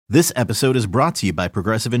This episode is brought to you by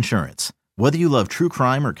Progressive Insurance. Whether you love true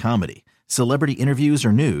crime or comedy, celebrity interviews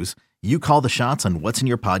or news, you call the shots on what's in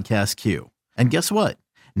your podcast queue. And guess what?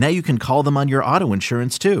 Now you can call them on your auto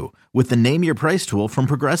insurance too with the Name Your Price tool from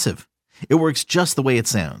Progressive. It works just the way it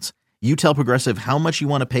sounds. You tell Progressive how much you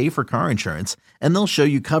want to pay for car insurance, and they'll show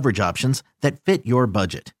you coverage options that fit your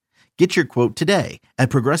budget. Get your quote today at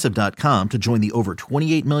Progressive.com to join the over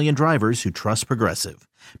 28 million drivers who trust Progressive.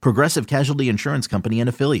 Progressive Casualty Insurance Company and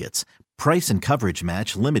Affiliates. Price and coverage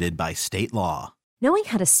match limited by state law. Knowing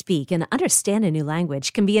how to speak and understand a new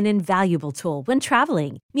language can be an invaluable tool when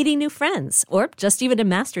traveling, meeting new friends, or just even to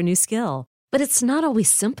master a new skill. But it's not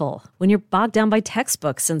always simple when you're bogged down by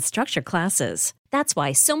textbooks and structured classes. That's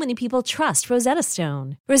why so many people trust Rosetta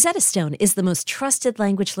Stone. Rosetta Stone is the most trusted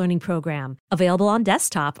language learning program, available on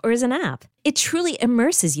desktop or as an app. It truly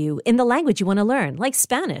immerses you in the language you want to learn, like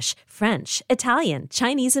Spanish, French, Italian,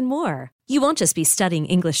 Chinese, and more. You won't just be studying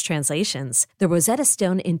English translations. The Rosetta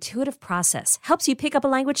Stone intuitive process helps you pick up a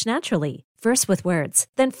language naturally, first with words,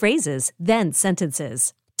 then phrases, then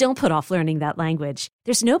sentences. Don't put off learning that language.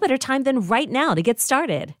 There's no better time than right now to get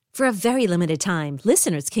started. For a very limited time,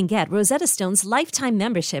 listeners can get Rosetta Stone's lifetime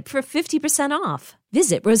membership for 50% off.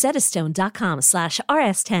 Visit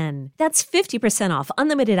rosettastone.com/rs10. That's 50% off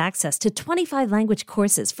unlimited access to 25 language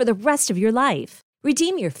courses for the rest of your life.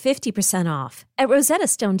 Redeem your 50% off at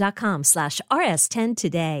rosettastone.com/rs10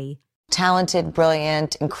 today. Talented,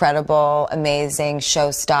 brilliant, incredible, amazing,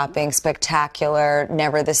 show-stopping, spectacular,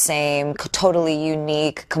 never the same, totally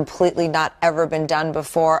unique, completely not ever been done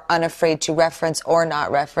before, unafraid to reference or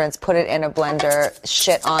not reference, put it in a blender,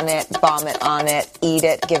 shit on it, vomit on it, eat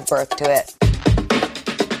it, give birth to it.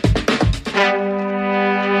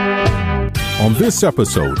 On this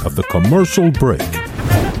episode of The Commercial Break.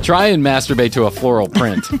 Try and masturbate to a floral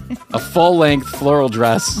print. A full-length floral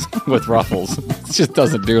dress with ruffles. It just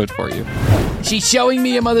doesn't do it for you. She's showing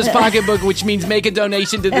me a mother's pocketbook, which means make a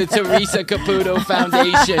donation to the Teresa Caputo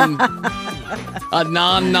Foundation, a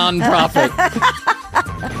non-profit.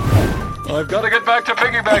 I've got to get back to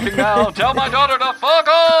piggybacking now. Tell my daughter to fuck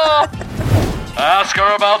off! Ask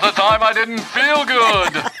her about the time I didn't feel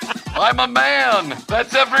good. I'm a man.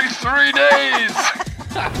 That's every 3 days.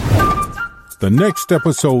 The next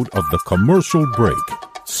episode of The Commercial Break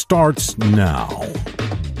starts now.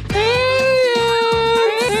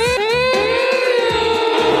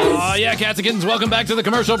 Oh, yeah, cats and kittens, welcome back to The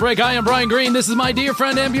Commercial Break. I am Brian Green. This is my dear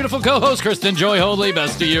friend and beautiful co-host, Kristen Joy Hoadley.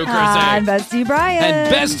 Best to you, Kristen. Hi, best to you, Brian. And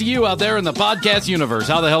best to you out there in the podcast universe.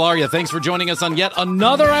 How the hell are you? Thanks for joining us on yet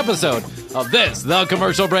another episode of this, The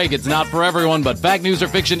Commercial Break. It's not for everyone, but fact, news, or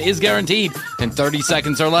fiction is guaranteed in 30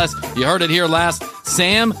 seconds or less. You heard it here last.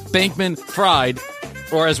 Sam Bankman-Fried,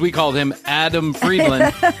 or as we called him, Adam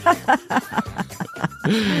Friedland,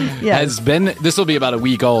 has been, this will be about a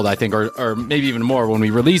week old, I think, or maybe even more when we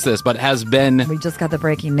release this, but has been... We just got the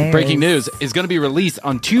breaking news. Breaking news is going to be released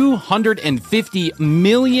on $250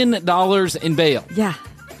 million in bail. Yeah.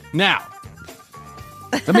 Now,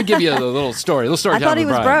 let me give you a little story. I thought he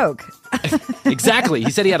was broke. Exactly.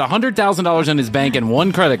 He said he had $100,000 in his bank and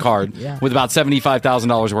one credit card with about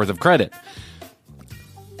 $75,000 worth of credit.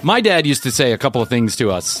 My dad used to say a couple of things to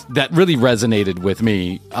us that really resonated with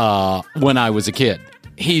me when I was a kid.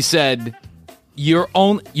 He said, you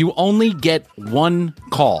only get one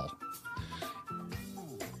call.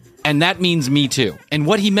 And that means me too. And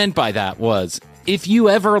what he meant by that was, if you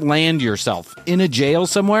ever land yourself in a jail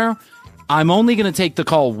somewhere, I'm only going to take the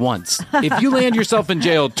call once. If you land yourself in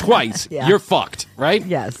jail twice, you're fucked, right?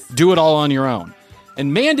 Yes. Do it all on your own.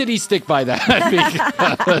 And man, did he stick by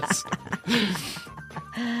that. Because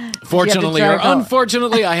fortunately or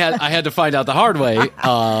unfortunately, I had to find out the hard way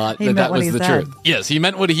that was the truth. Yes, he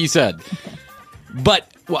meant what he said. But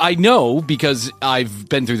I know, because I've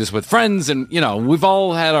been through this with friends, and we've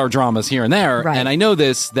all had our dramas here and there. Right. And I know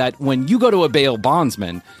this, that when you go to a bail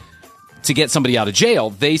bondsman to get somebody out of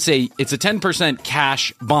jail, they say it's a 10%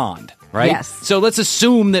 cash bond, right? Yes. So let's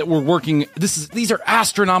assume that we're working, these are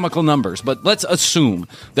astronomical numbers, but let's assume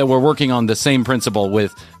that we're working on the same principle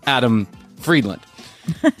with Adam Friedland.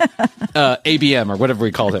 ABM, or whatever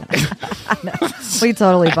we called him. We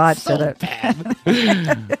totally botched it.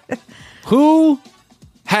 Who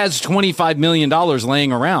has $25 million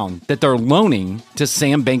laying around that they're loaning to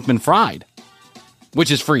Sam Bankman-Fried? Which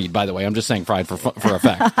is Fried, by the way. I'm just saying Fried for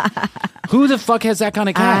effect. Who the fuck has that kind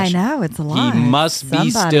of cash? I know, it's a lot. He must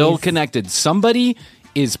be still connected. Somebody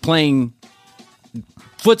is playing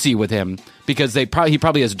footsie with him, because he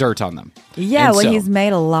probably has dirt on them. Yeah, And well, so- he's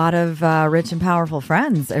made a lot of rich and powerful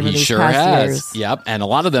friends over He these sure past has. years. Yep. And a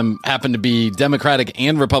lot of them happen to be Democratic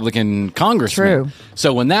and Republican congressmen. True.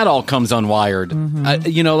 So when that all comes unwired,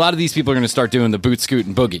 a lot of these people are going to start doing the boot, scoot,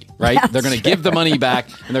 and boogie, right? That's They're going to give the money back,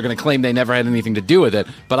 and they're going to claim they never had anything to do with it.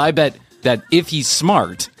 But I bet that if he's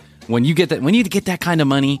smart, when you get that kind of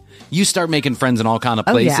money, you start making friends in all kind of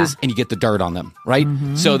places, and you get the dirt on them, right?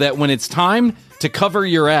 So that when it's time to cover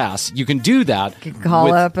your ass, you can do that. You can call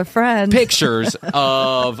with up a friend. pictures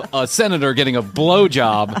of a senator getting a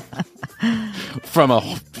blowjob from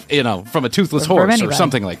a toothless From horse or anybody.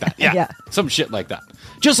 something like that. Yeah, Yeah. some shit like that.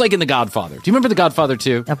 Just like in The Godfather. Do you remember The Godfather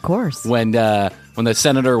 2? Of course. When the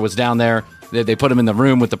senator was down there, they put him in the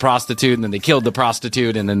room with the prostitute, and then they killed the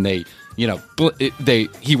prostitute, and then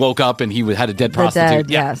he woke up and he had a dead prostitute.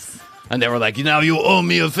 Yes. And they were like, now you owe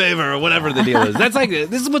me a favor, or whatever the deal is. That's like,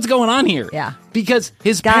 this is what's going on here. Yeah. Because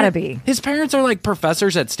his parents are like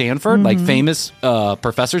professors at Stanford, like famous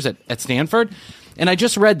professors at Stanford. And I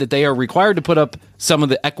just read that they are required to put up some of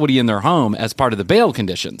the equity in their home as part of the bail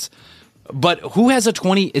conditions. But who has do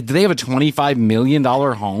they have a $25 million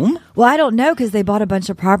home? Well, I don't know because they bought a bunch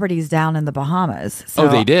of properties down in the Bahamas. So, Oh,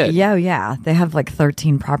 they did? Yeah. They have like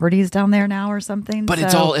 13 properties down there now or something. But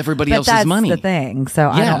it's all everybody else's that's money. the thing. So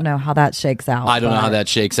I Yeah. don't know how that shakes out. I don't know but how that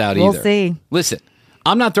shakes out we'll either. see. Listen,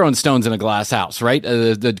 I'm not throwing stones in a glass house, right?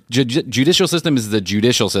 The judicial system is the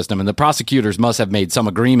judicial system, and the prosecutors must have made some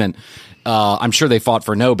agreement. I'm sure they fought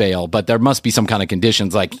for no bail, but there must be some kind of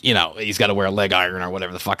conditions, like, he's got to wear a leg iron or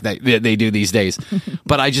whatever the fuck they do these days.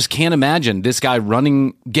 But I just can't imagine this guy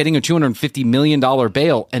getting a $250 million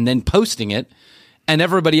bail and then posting it, and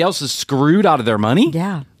everybody else is screwed out of their money.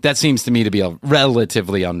 Yeah. That seems to me to be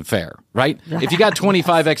relatively unfair, right? If you got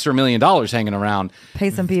 $25 extra million hanging around, Pay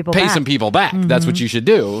some people back. That's what you should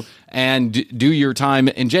do, and do your time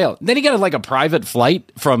in jail. Then he got like a private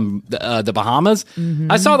flight from the Bahamas.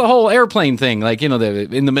 I saw the whole airplane thing, like, in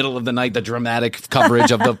the middle of the night, the dramatic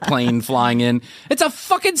coverage of the plane flying in. It's a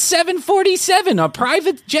fucking 747, a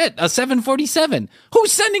private jet, a 747.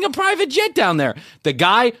 Who's sending a private jet down there? The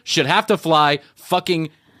guy should have to fly fucking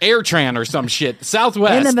AirTran or some shit,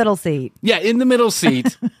 Southwest. In the middle seat. Yeah, in the middle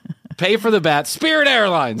seat. Pay for the bat. Spirit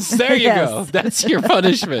Airlines. There you Yes. go. That's your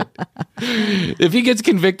punishment. If he gets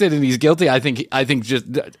convicted and he's guilty, I think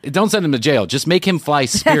just don't send him to jail. Just make him fly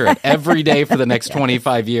Spirit every day for the next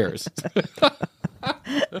 25 years.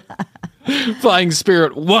 Flying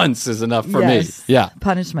Spirit once is enough for me. Yeah.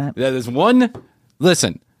 Punishment. That is one.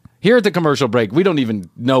 Listen, here at the commercial break, we don't even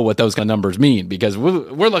know what those kind of numbers mean because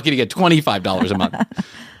we're lucky to get $25 a month.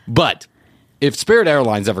 But if Spirit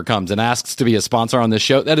Airlines ever comes and asks to be a sponsor on this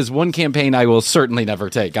show, that is one campaign I will certainly never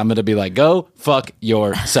take. I'm going to be like, go fuck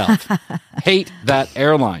yourself. Hate that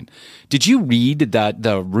airline. Did you read that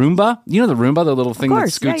the Roomba, the Roomba, the little thing that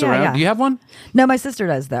course. scoots Yeah, around? yeah. Do you have one? No, my sister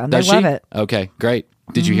does though. And Does they love she? it. Okay, great.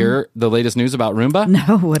 Did you hear the latest news about Roomba?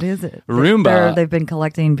 No, what is it? Roomba. They've been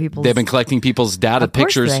collecting people's. They've been collecting people's data, Of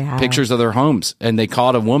course they have. pictures of their homes, and they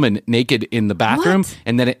caught a woman naked in the bathroom, What?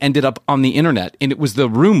 and then it ended up on the internet, and it was the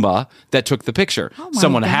Roomba that took the picture. Oh my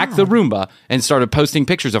Someone hacked the God. Roomba and started posting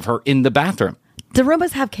pictures of her in the bathroom. Do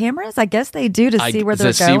Roombas have cameras? I guess they do to see where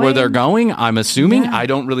they're to going. see where they're going. I'm assuming. Yeah. I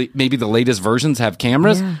don't really. Maybe the latest versions have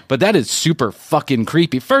cameras, Yeah. but that is super fucking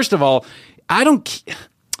creepy. First of all, I don't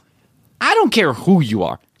care who you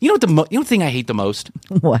are. You know what the thing I hate the most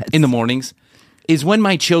What? in the mornings is when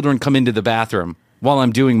my children come into the bathroom while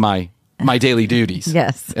I'm doing my daily duties.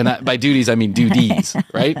 Yes. And by duties I mean duties,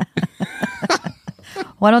 right?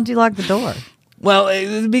 Why don't you lock the door? Well,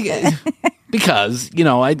 because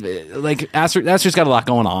I like Aster's got a lot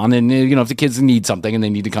going on, and if the kids need something and they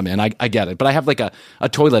need to come in, I get it. But I have like a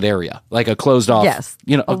toilet area, like a closed off, Yes.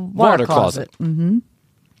 a water closet. Mm-hmm.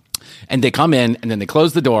 And they come in, and then they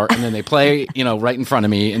close the door, and then they play, right in front of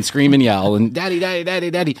me, and scream and yell, and daddy, daddy, daddy,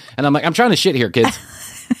 daddy. And I'm like, I'm trying to shit here, kids.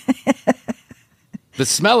 The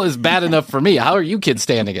smell is bad enough for me. How are you kids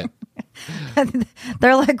standing it?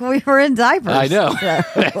 They're like, we were in diapers. I know.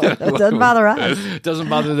 It doesn't bother us. Doesn't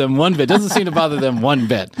bother them one bit. Doesn't seem to bother them one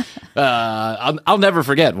bit. I'll never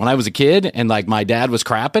forget when I was a kid and like my dad was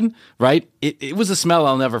crapping, right? It was a smell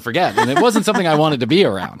I'll never forget. And it wasn't something I wanted to be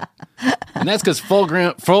around. And that's because full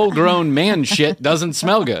grown man shit doesn't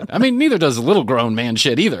smell good. I mean, neither does little grown man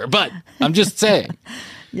shit either, but I'm just saying.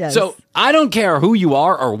 Yes. So I don't care who you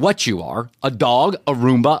are or what you are, a dog, a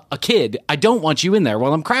Roomba, a kid. I don't want you in there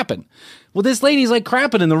while I'm crapping. Well, this lady's like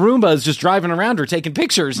crapping and the Roomba is just driving around her taking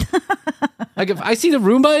pictures. Like if I see the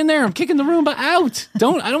Roomba in there, I'm kicking the Roomba out. I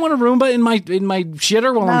don't want a Roomba in my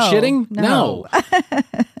shitter while I'm shitting. No.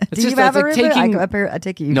 Do you have a Roomba? I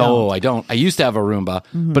take it you No, don't. I don't. I used to have a Roomba,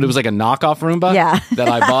 but it was like a knockoff Roomba that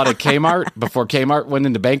I bought at Kmart before Kmart went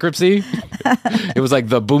into bankruptcy. It was like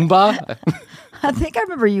the Boomba. I think I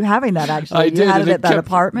remember you having that, actually. I you did. had it at that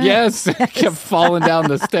apartment? Yes. It kept falling down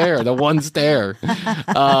the stair, the one stair.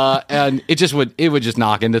 And it would just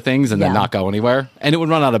knock into things and then not go anywhere. And it would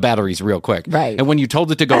run out of batteries real quick. Right. And when you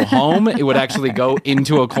told it to go home, it would actually go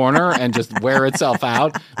into a corner and just wear itself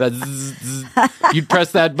out. You'd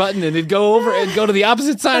press that button and it'd go over and go to the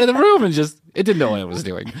opposite side of the room and just... It didn't know what it was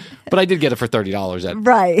doing. But I did get it for $30 at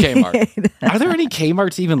Kmart. Are there any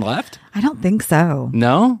Kmarts even left? I don't think so.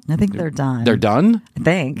 No? I think they're done. They're done? I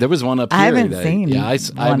think. There was one up here. I haven't seen Yeah, I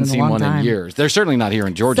haven't seen one in years. They're certainly not here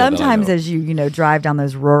in Georgia. Sometimes as you drive down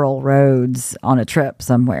those rural roads on a trip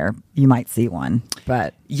somewhere, you might see one.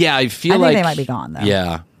 But yeah, I think they might be gone, though.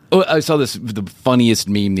 Yeah. Oh, I saw the funniest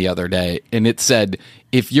meme the other day, and it said,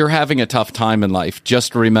 if you're having a tough time in life,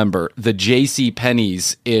 just remember the J.C.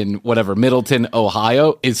 Penney's in whatever, Middleton,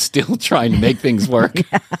 Ohio, is still trying to make things work.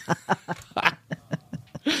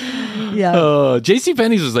 Yeah. J.C.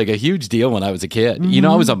 Penney's was like a huge deal when I was a kid. Mm-hmm. You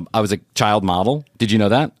know, I was a child model. Did you know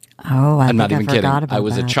that? Oh, I'm not even kidding. I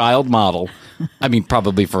was a child model. I mean,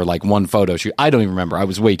 probably for like one photo shoot. I don't even remember. I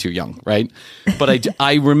was way too young, right? But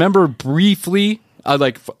I remember briefly...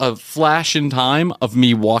 like a flash in time of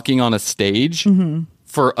me walking on a stage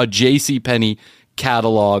for a JCPenney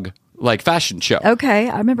catalog like fashion show. Okay,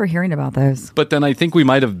 I remember hearing about those. But then I think we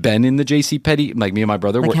might have been in the JCPenney, like me and my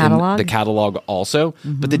brother were in the catalog also.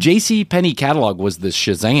 But the JCPenney catalog was the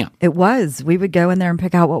Shazam. It was. We would go in there and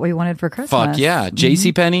pick out what we wanted for Christmas. Fuck yeah.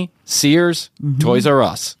 JCPenney, Sears, Toys R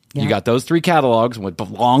Us. Yeah. You got those three catalogs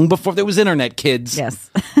long before there was internet, kids.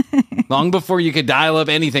 Yes. Long before you could dial up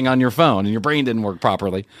anything on your phone and your brain didn't work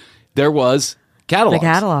properly. There was catalogs. The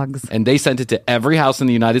catalogs. And they sent it to every house in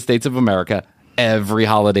the United States of America every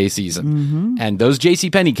holiday season. And those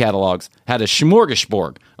JCPenney catalogs had a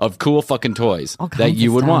smorgasbord of cool fucking toys that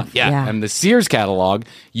you would want. Yeah. And the Sears catalog,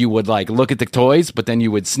 you would like look at the toys, but then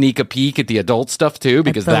you would sneak a peek at the adult stuff too,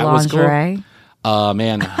 because that was cool.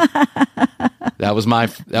 Man, that was my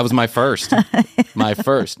first. My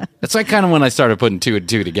first. That's like kind of when I started putting two and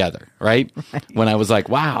two together, right? When I was like,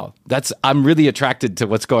 wow, I'm really attracted to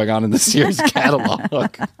what's going on in the Sears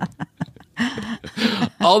catalog.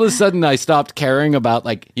 All of a sudden, I stopped caring about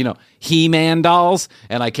He-Man dolls,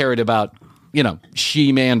 and I cared about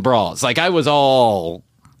She-Man bras. Like I was all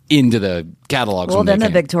into the catalogs. Well, then the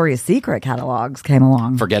Victoria's Secret catalogs came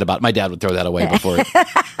along. Forget about it. My dad would throw that away before.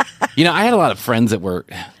 I had a lot of friends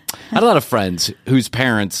whose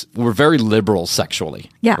parents were very liberal sexually.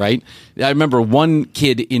 Yeah. Right? I remember one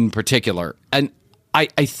kid in particular, and I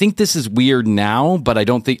think this is weird now, but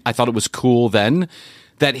I thought it was cool then,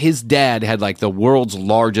 that his dad had like the world's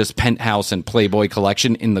largest penthouse and Playboy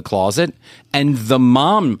collection in the closet, and the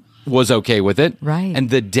mom was okay with it. Right.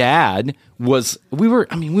 And the dad we must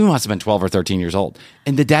have been 12 or 13 years old.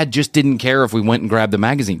 And the dad just didn't care if we went and grabbed the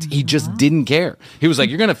magazines. He just didn't care. He was like,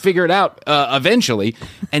 you're going to figure it out eventually.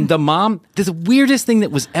 And the mom, the weirdest thing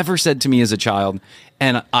that was ever said to me as a child,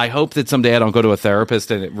 and I hope that someday I don't go to a therapist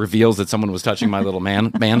and it reveals that someone was touching my little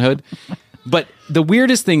manhood. But the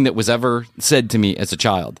weirdest thing that was ever said to me as a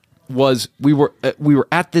child was we were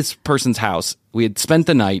at this person's house. We had spent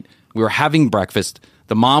the night. We were having breakfast.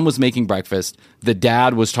 The mom was making breakfast. The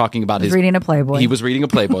dad was talking about reading a Playboy. He was reading a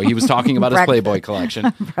Playboy. He was talking about his Playboy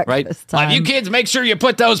collection, right? You kids, make sure you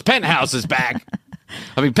put those Penthouses back.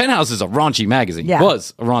 I mean, Penthouse is a raunchy magazine. Yeah.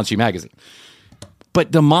 Was a raunchy magazine.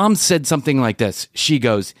 But the mom said something like this. She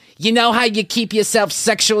goes, "You know how you keep yourself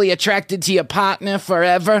sexually attracted to your partner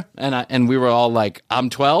forever?" And we were all like, "I'm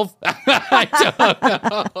 12." I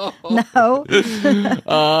don't know.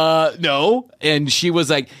 No. No. And she was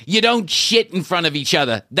like, "You don't shit in front of each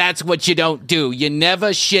other. That's what you don't do. You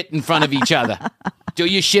never shit in front of each other. Do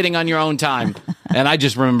your shitting on your own time." And I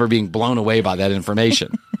just remember being blown away by that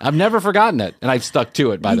information. I've never forgotten it, and I've stuck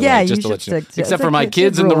to it, by the way, just to let you know. Except for my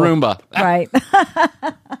kids and the Roomba. Right.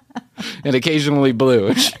 And occasionally Blue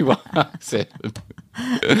if she walks in.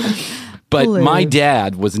 But my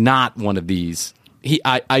dad was not one of these.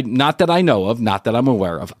 I not that I know of, not that I'm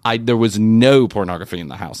aware of. There was no pornography in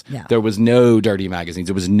the house. Yeah. There was no dirty magazines.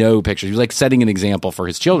 There was no pictures. He was like setting an example for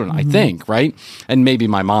his children, I think, right? And maybe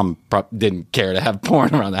my mom didn't care to have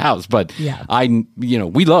porn around the house, but yeah.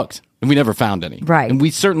 we looked. And we never found any. Right. And we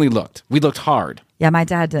certainly looked. We looked hard. Yeah, my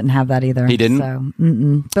dad didn't have that either. He didn't? So, but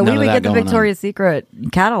None we of would that get the going Victoria's Secret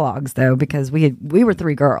catalogs, though, because we were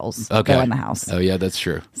 3 girls in the house. Oh, yeah, that's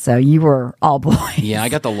true. So you were all boys. Yeah, I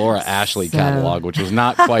got the Laura Ashley catalog, which was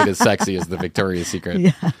not quite as sexy as the Victoria's Secret.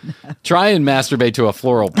 Yeah, no. Try and masturbate to a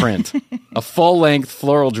floral print. A full-length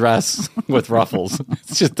floral dress with ruffles. It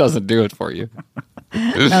just doesn't do it for you.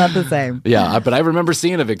 Not the same. Yeah, but I remember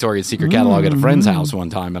seeing a Victoria's Secret catalog at a friend's house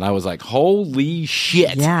one time, and I was like, holy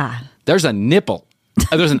shit. Yeah. There's a nipple.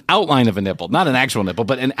 There's an outline of a nipple. Not an actual nipple,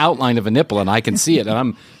 but an outline of a nipple, and I can see it, and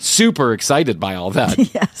I'm super excited by all that.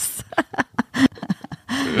 Yes.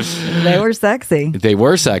 They were sexy. They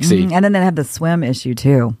were sexy. And then they had the swim issue,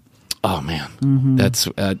 too. Oh, man. That's,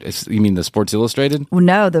 you mean the Sports Illustrated? Well,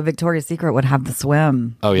 no, the Victoria's Secret would have the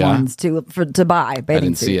swim ones to buy bathing suits. I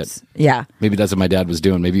didn't see it. Yeah. Maybe that's what my dad was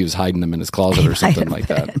doing. Maybe he was hiding them in his closet or something like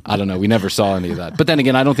that. I don't know. We never saw any of that. But then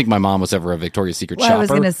again, I don't think my mom was ever a Victoria's Secret shopper. I was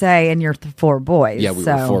going to say, and you're 4 boys. Yeah, we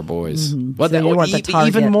were 4 boys. Well, so you weren't the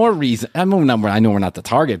target. Even more reason. I know we're not the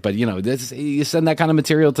target, but you send that kind of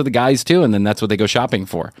material to the guys too, and then that's what they go shopping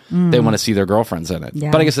for. They want to see their girlfriends in it. Yeah.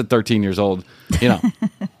 But I guess at 13 years old,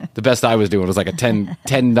 the best I was doing was like a $10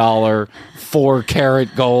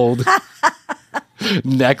 4-karat gold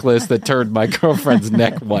necklace that turned my girlfriend's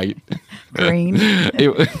neck white. Green.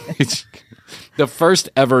 It's the first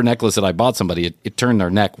ever necklace that I bought somebody. It turned their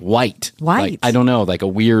neck white. White? I don't know, like a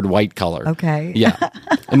weird white color. Okay. Yeah.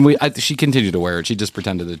 And she continued to wear it. She just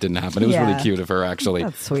pretended it didn't happen. It was really cute of her, actually.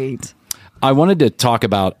 That's sweet. I wanted to talk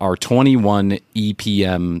about our 21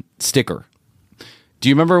 EPM sticker. Do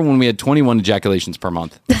you remember when we had 21 ejaculations per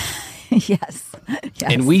month? Yes.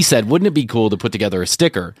 And we said, wouldn't it be cool to put together a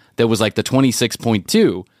sticker that was like the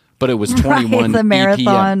 26.2, but it was 21 the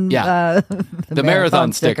marathon, EPM. Yeah. The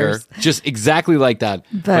marathon sticker, just exactly like that,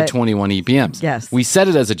 but 21 EPMs. Yes. We said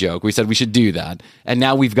it as a joke. We said we should do that. And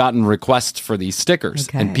now we've gotten requests for these stickers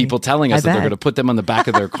and people telling us that they're going to put them on the back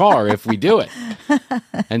of their car if we do it.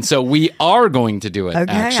 And so we are going to do it,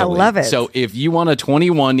 actually. I love it. So if you want a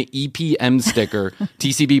 21 EPM sticker,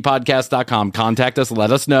 tcbpodcast.com, contact us,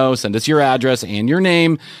 let us know, send us your address and your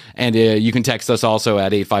name, and you can text us also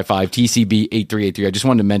at 855-TCB-8383. I just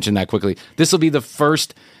wanted to mention that quickly. This will be the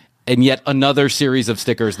first and yet another series of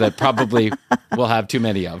stickers that probably we'll have too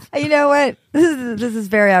many of. You know what? This is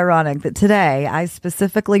very ironic that today I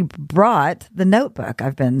specifically brought the notebook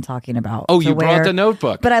I've been talking about. Oh, you brought the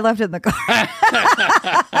notebook. But I left it in the car.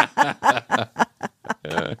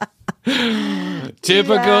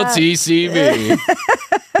 Typical TCB.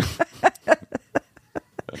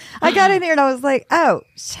 I got in here and I was like, oh,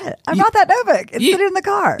 shit, I brought that notebook. It's sitting in the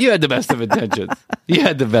car. You had the best of intentions.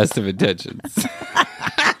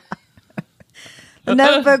 The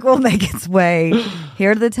notebook will make its way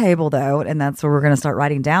here to the table, though, and that's where we're going to start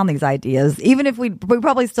writing down these ideas, even if we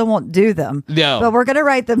probably still won't do them. No. But we're going to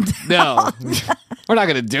write them down. No. We're not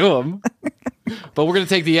going to do them. But we're going to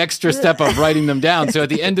take the extra step of writing them down. So at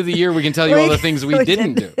the end of the year, we can tell you all the things we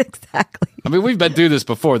didn't do. Exactly. I mean, we've been through this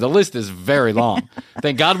before. The list is very long.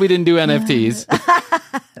 Thank God we didn't do NFTs.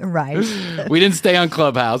 Right. We didn't stay on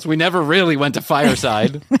Clubhouse. We never really went to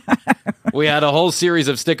Fireside. We had a whole series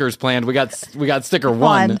of stickers planned. We got sticker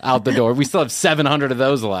one out the door. We still have 700 of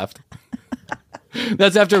those left.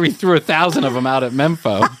 That's after we threw 1,000 of them out at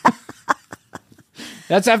Memphis.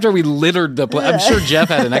 That's after we littered the place. I'm sure Jeff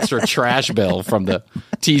had an extra trash bill from the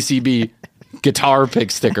TCB guitar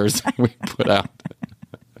pick stickers we put out.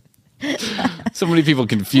 So many people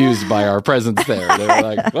confused by our presence there. They were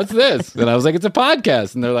like, what's this? And I was like, it's a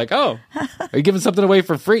podcast. And they're like, oh, are you giving something away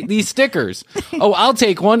for free? These stickers. Oh, I'll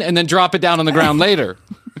take one and then drop it down on the ground later.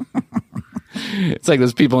 It's like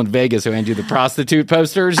those people in Vegas who hand you the prostitute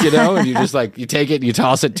posters, and you just you take it and you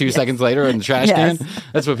toss it 2 seconds later in the trash can.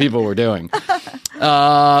 That's what people were doing.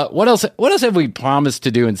 What else have we promised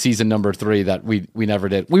to do in season number 3 that we never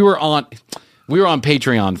did? We were on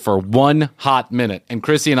Patreon for 1 hot minute, and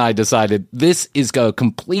Chrissy and I decided this is a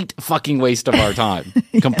complete fucking waste of our time.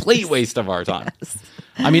 Complete waste of our time. Yes.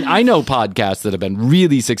 I mean, I know podcasts that have been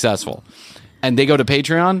really successful, and they go to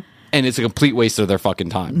Patreon, and it's a complete waste of their fucking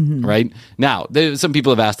time, right? Now, some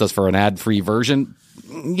people have asked us for an ad-free version.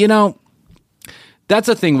 That's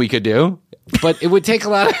a thing we could do, but it would take a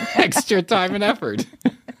lot of extra time and effort.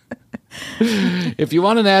 If you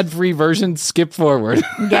want an ad-free version, skip forward.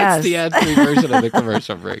 Yes. That's the ad-free version of the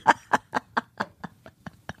commercial break.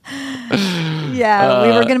 Yeah,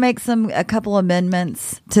 we were going to make a couple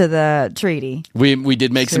amendments to the treaty. We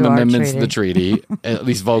did make some amendments to the treaty, at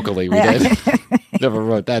least vocally we did. Never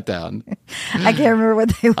wrote that down. I can't remember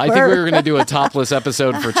what they were. I think we were going to do a topless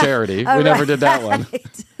episode for charity. We never did that one.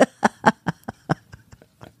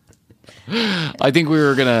 I think we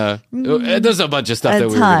were gonna. There's a bunch of stuff that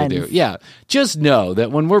we were gonna do. Yeah, just know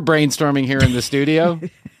that when we're brainstorming here in the studio,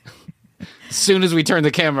 as soon as we turn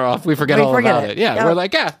the camera off, we forget all about it. Yeah, we're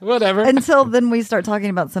like, whatever. Until then, we start talking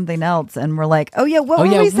about something else, and we're like, oh yeah, what were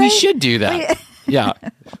we saying? We should do that. Yeah.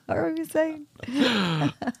 What were we saying?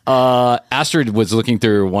 Astrid was looking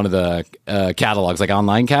through one of the catalogs, like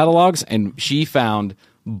online catalogs, and she found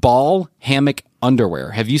ball hammock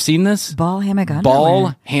underwear. Have you seen this? Ball hammock underwear.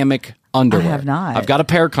 Ball hammock underwear. I have not. I've got a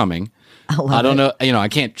pair coming. I don't know. I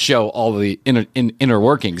can't show all the inner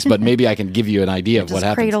workings, but maybe I can give you an idea of what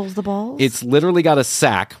happens. Cradles the balls. It's literally got a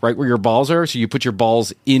sack right where your balls are, so you put your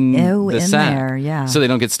balls in the sack, there, yeah, so they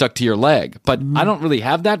don't get stuck to your leg. But I don't really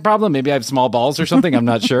have that problem. Maybe I have small balls or something. I'm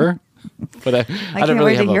not sure. But I don't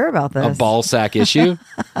really have a ball sack issue.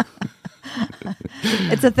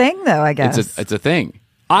 It's a thing, though. I guess it's a thing.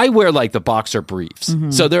 I wear like the boxer briefs,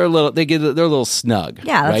 so they're a little snug.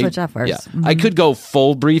 Yeah, that's right? what Jeff wears. Yeah. I could go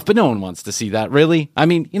full brief, but no one wants to see that. Really, I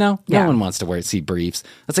mean, no one wants to see briefs.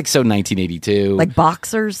 That's like so 1982. Like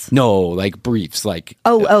boxers? No, like briefs. Like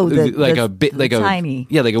the tiny.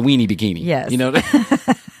 Yeah, like a weenie bikini. Yes. You know.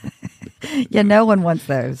 Yeah, no one wants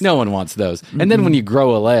those. No one wants those. And then when you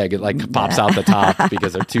grow a leg, it like pops out the top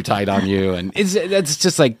because they're too tight on you, and that's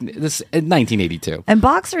just like this 1982. And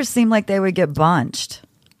boxers seem like they would get bunched.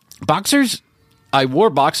 Boxers, I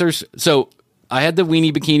wore boxers. So I had the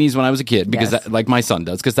weenie bikinis when I was a kid because like my son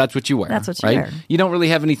does, because that's what you wear. That's what you right? wear. You don't really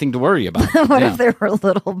have anything to worry about. What if there were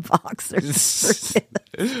little boxers?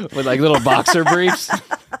 With like little boxer briefs?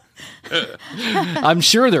 I'm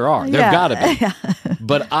sure there are. There've got to be. Yeah.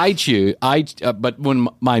 But but when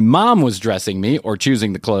my mom was dressing me or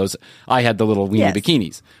choosing the clothes, I had the little weenie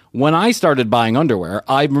bikinis. When I started buying underwear,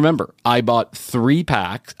 I remember I bought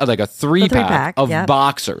 3-packs, like a three-pack of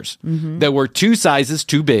boxers that were 2 sizes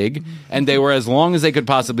too big, and they were as long as they could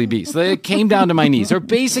possibly be. So they came down to my knees. They're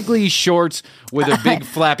basically shorts with a big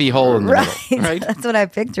flappy hole in the middle. Right? That's what I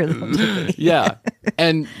pictured them to be. Yeah.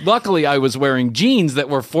 And luckily, I was wearing jeans that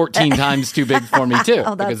were 14 times too big for me, too.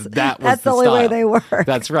 Because that's the only way they work.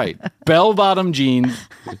 That's right. Bell-bottom jeans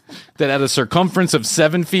that had a circumference of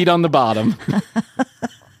 7 feet on the bottom.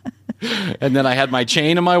 And then I had my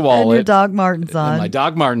chain and my wallet. And your Doc Martens on. And my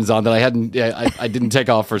Doc Martens on that I didn't take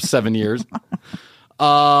off for 7 years.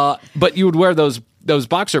 But you would wear those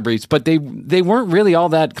boxer briefs, but they weren't really all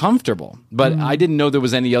that comfortable. But I didn't know there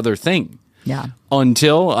was any other thing. Yeah.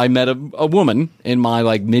 Until I met a woman in my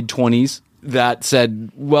like mid-20s that said,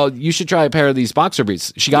 well, you should try a pair of these boxer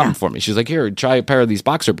briefs. She got them for me. She's like, here, try a pair of these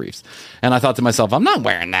boxer briefs. And I thought to myself, I'm not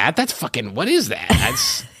wearing that. That's fucking, what is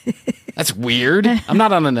that? That's weird. I'm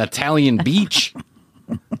not on an Italian beach.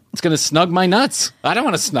 It's going to snug my nuts. I don't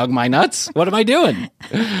want to snug my nuts. What am I doing?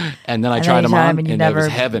 And then I tried them on, and it was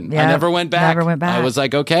heaven. I never went back. I was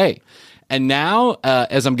like, okay. And now,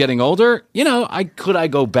 as I'm getting older, could I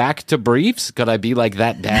go back to briefs? Could I be like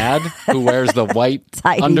that dad who wears the white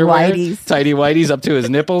underwear? Tighty whities up to his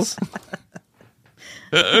nipples?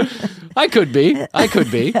 I could be.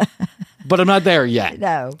 But I'm not there yet.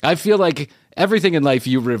 No. I feel like everything in life,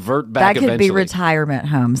 you revert back eventually. That could be retirement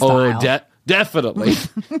home style. Oh, definitely. Hi,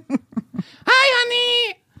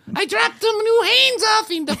 honey. I dropped some new Hanes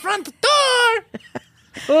off in the front door.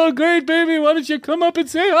 Oh, great, baby. Why don't you come up and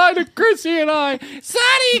say hi to Chrissy and I?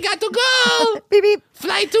 Sorry, got to go. Beep, beep.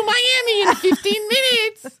 Fly to Miami in 15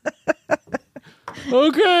 minutes.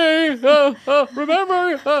 Okay.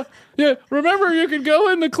 Remember, you can go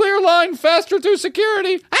in the clear line faster through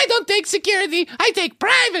security. I don't take security. I take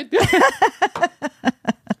private.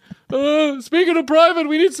 Speaking of private,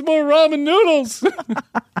 we need some more ramen noodles.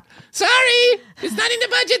 Sorry, it's not in the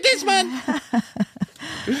budget this month.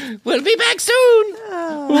 We'll be back soon.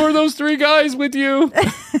 Who are those 3 guys with you?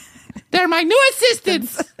 They're my new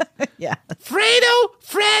assistants. Yeah. Fredo,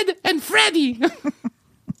 Fred, and Freddy.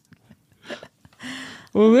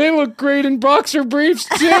 Well, they look great in boxer briefs,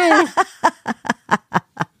 too.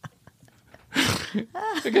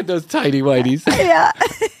 Look at those tidy whities. Yeah.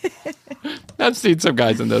 I've seen some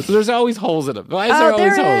guys in those. There's always holes in them. Why is there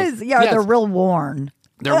always holes? Is. Yeah, yes. They're real worn.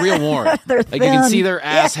 They're real worn. They're thin. Like you can see their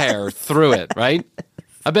ass hair through it, right?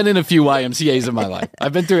 I've been in a few YMCAs in my life.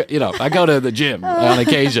 I've been through, I go to the gym on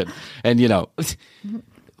occasion, and I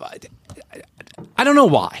don't know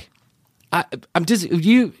why. I'm just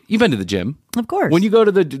you've been to the gym, of course. When you go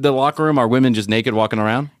to the locker room, are women just naked walking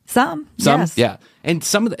around? Some, yes. Yeah. And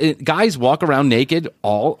some of the guys walk around naked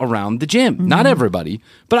all around the gym. Not everybody,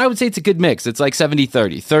 but I would say it's a good mix. It's like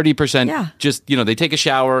 70-30. 30% just, they take a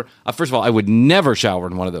shower. First of all, I would never shower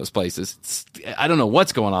in one of those places. I don't know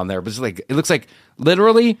what's going on there, but it looks like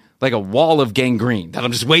literally like a wall of gangrene that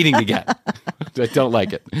I'm just waiting to get. I don't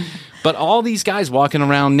like it. But all these guys walking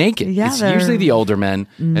around naked. Yeah, it's usually the older men,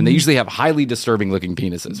 and they usually have highly disturbing looking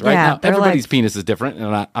penises, right? Yeah, now, everybody's penis is different,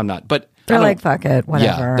 and I'm not. But they're like, fuck it,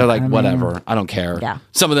 whatever. Yeah, they're like, whatever. I don't care. Yeah.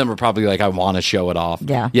 Some of them are probably like, I want to show it off.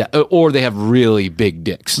 Yeah. Yeah. Or they have really big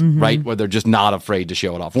dicks, right? Where they're just not afraid to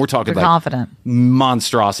show it off. We're talking They're like confident.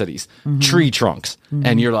 monstrosities, tree trunks.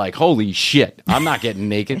 And you're like, holy shit, I'm not getting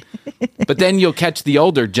naked. But then you'll catch the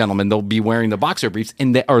older gentlemen. They'll be wearing the boxer briefs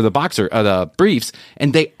the briefs,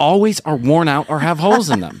 and they always are worn out or have holes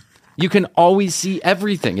in them. You can always see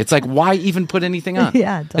everything. It's like, why even put anything on?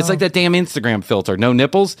 Yeah, it's like that damn Instagram filter, no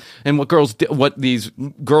nipples. And what these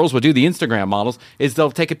girls would do, the Instagram models, is they'll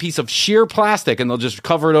take a piece of sheer plastic and they'll just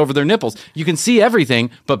cover it over their nipples. You can see everything,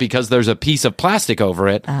 but because there's a piece of plastic over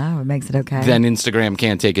it, it makes it okay. then Instagram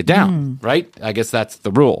can't take it down, right? I guess that's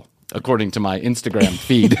the rule, according to my Instagram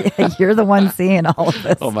feed. You're the one seeing all of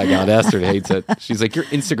this. Oh my God, Astrid hates it. She's like, your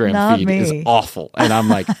Instagram Not feed me. is awful. And I'm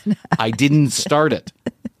like, I didn't start it.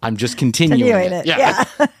 I'm just continuing it. Yeah.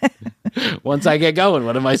 Once I get going,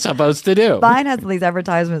 what am I supposed to do? Mine has these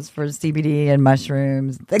advertisements for CBD and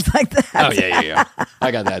mushrooms, things like that. Oh, yeah. I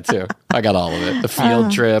got that too. I got all of it. The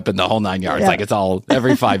field trip and the whole 9 yards. Yeah. Like it's all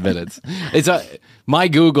every 5 minutes. It's my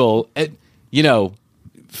Google,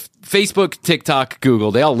 Facebook, TikTok,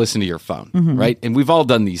 Google, they all listen to your phone, right? And we've all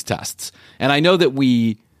done these tests. And I know that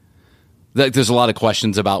there's a lot of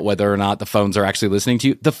questions about whether or not the phones are actually listening to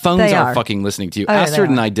you. The phones are fucking listening to you. Oh, yeah, Astrid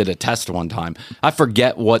and I did a test one time. I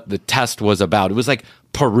forget what the test was about. It was like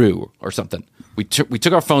Peru or something. We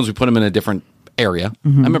took our phones, we put them in a different area. I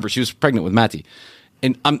remember she was pregnant with Matty.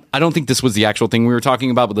 And I don't think this was the actual thing we were talking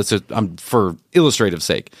about, but for illustrative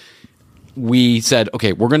sake. We said,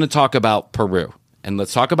 okay, we're going to talk about Peru. And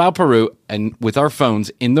let's talk about Peru and with our phones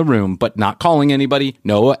in the room, but not calling anybody,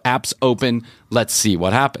 no apps open. Let's see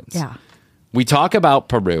what happens. Yeah. We talk about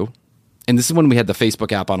Peru, and this is when we had the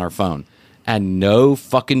Facebook app on our phone, and no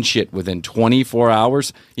fucking shit within 24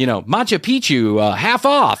 hours. Machu Picchu, half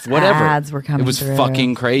off, whatever. Ads were coming It was through.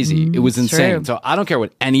 fucking crazy. It was insane. true. So I don't care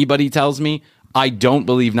what anybody tells me. I don't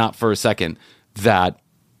believe not for a second that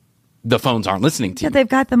the phones aren't listening to Yeah, you. they've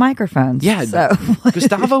got the microphones. Yeah, So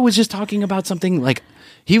Gustavo was just talking about something like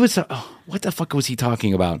what the fuck was he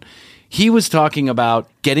talking about? He was talking about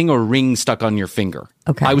getting a ring stuck on your finger.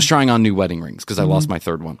 Okay. I was trying on new wedding rings because I lost my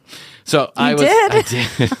third one. So I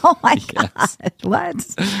did. Oh my Yes. God.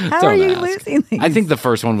 What? How Don't are you ask. losing these? I think the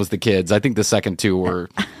first one was the kids. I think the second two were.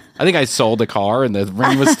 I think I sold a car and the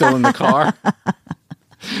ring was still in the car.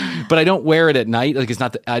 But I don't wear it at night. Like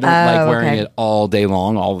I don't like wearing it all day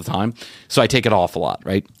long, all the time. So I take it off a lot,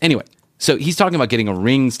 right? Anyway, so he's talking about getting a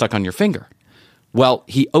ring stuck on your finger. Well,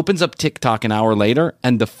 he opens up TikTok an hour later,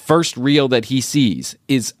 and the first reel that he sees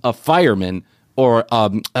is a fireman or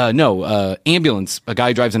ambulance. A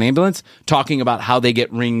guy drives an ambulance talking about how they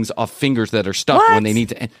get rings off fingers that are stuck when they need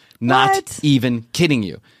to. Not even kidding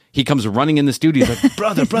you. He comes running in the studio. He's like,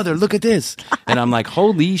 brother, look at this. And I'm like,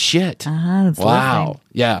 holy shit. That's Wow. listening.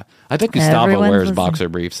 Yeah. I bet Gustavo Everyone's wears listening. boxer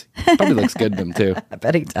briefs. Probably looks good in them too. I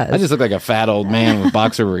bet he does. I just look like a fat old man with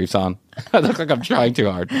boxer briefs on. I look like I'm trying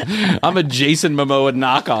too hard. I'm a Jason Momoa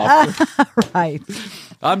knockoff. Right.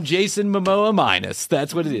 I'm Jason Momoa minus.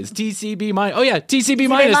 That's what it is. TCB minus. Oh, yeah. TCB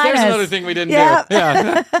minus. There's minus. another thing we didn't Yep. do.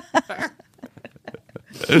 Yeah.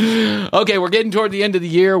 Okay, we're getting toward the end of the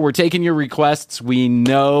year. We're taking your requests. We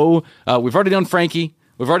know we've already done Frankie.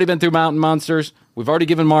 We've already been through Mountain Monsters. We've already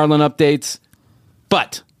given Marlon updates.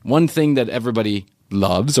 But one thing that everybody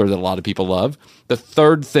loves, or that a lot of people love, the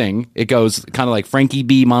third thing, it goes kind of like Frankie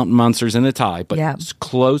B, Mountain Monsters in a tie, but it's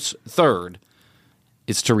close third.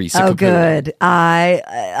 It's Teresa Oh, Caputo. good.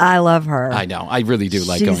 I love her. I know. I really do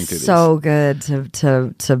like she's going through so good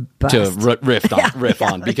to bust. riff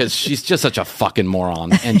on because she's just such a fucking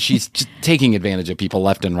moron and she's just taking advantage of people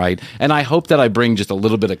left and right. And I hope that I bring just a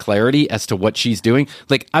little bit of clarity as to what she's doing.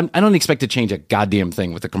 Like, I don't expect to change a goddamn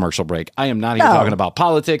thing with the commercial break. I am not here talking about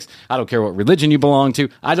politics. I don't care what religion you belong to.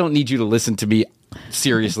 I don't need you to listen to me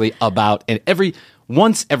seriously about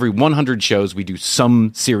once every 100 shows, we do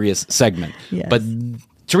some serious segment. Yes. But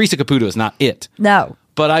Teresa Caputo is not it. No.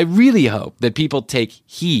 But I really hope that people take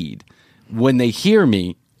heed when they hear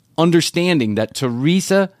me, understanding that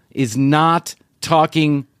Teresa is not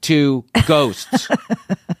talking to ghosts.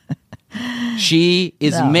 She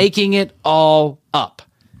is making it all up.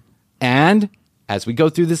 And as we go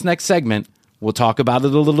through this next segment, we'll talk about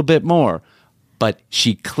it a little bit more. but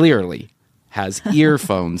she clearly has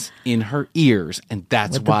earphones in her ears, and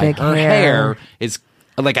that's With the why big her hair is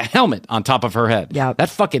like a helmet on top of her head. Yep. That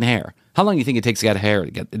fucking hair. How long do you think it takes to get hair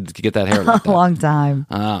to get that hair like that? A long time.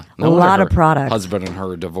 No a lot of product. Husband and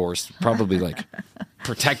her are divorced, probably like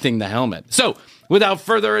protecting the helmet. So, without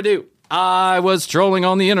further ado, I was trolling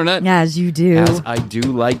on the internet. As you do. As I do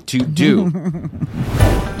like to do.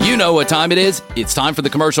 You know what time it is. It's time for the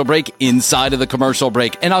commercial break inside of the commercial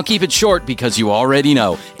break. And I'll keep it short because you already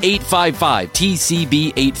know.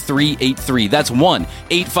 855-TCB-8383. That's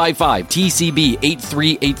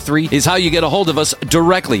 1-855-TCB-8383 is how you get a hold of us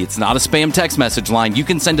directly. It's not a spam text message line. You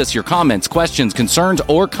can send us your comments, questions, concerns,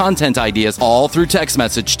 or content ideas all through text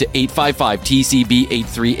message to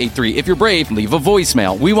 855-TCB-8383. If you're brave, leave a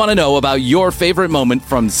voicemail. We want to know about your favorite moment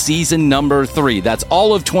from season number 3. That's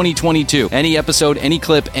all of 2022. Any episode, any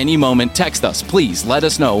clip, any moment, text us. Please let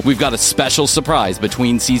us know. We've got a special surprise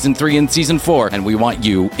between season 3 and season 4, and we want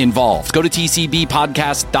you involved. Go to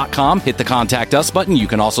tcbpodcast.com, hit the contact us button. You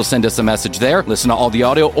can also send us a message there, listen to all the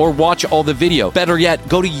audio, or watch all the video. Better yet,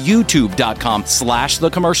 go to youtube.com/the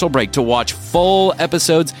commercial break to watch full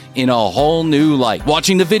episodes in a whole new light.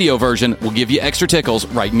 Watching the video version will give you extra tickles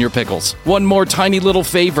right in your pickles. One more tiny little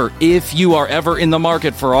favor. If you are ever in the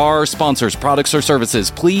market for our sponsors, products, or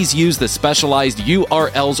services, please use the specialized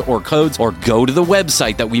URLs or codes, or go to the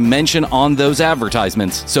website that we mention on those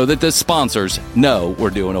advertisements so that the sponsors know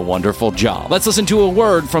we're doing a wonderful job. Let's listen to a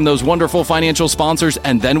word from those wonderful financial sponsors,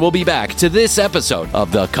 and then we'll be back to this episode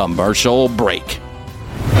of the Commercial Break.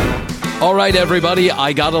 All right, everybody,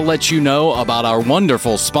 I gotta let you know about our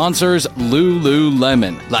wonderful sponsors,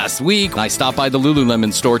 Lululemon. Last week, I stopped by the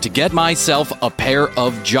Lululemon store to get myself a pair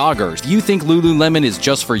of joggers. You think Lululemon is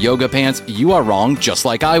just for yoga pants? You are wrong, just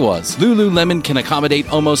like I was. Lululemon can accommodate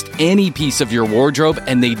almost any piece of your wardrobe,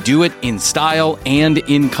 and they do it in style and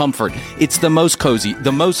in comfort. It's the most cozy,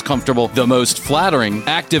 the most comfortable, the most flattering,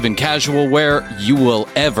 active and casual wear you will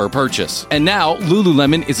ever purchase. And now,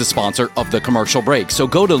 Lululemon is a sponsor of the Commercial Break, so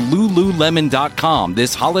go to lululemon.com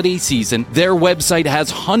this holiday season. Their website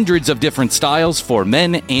has hundreds of different styles for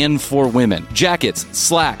men and for women. Jackets,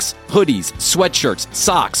 slacks, hoodies, sweatshirts,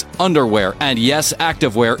 socks, underwear, and yes,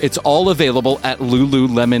 activewear. It's all available at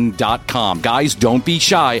lululemon.com. Guys, don't be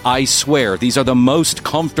shy. I swear, these are the most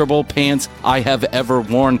comfortable pants I have ever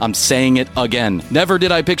worn. I'm saying it again. Never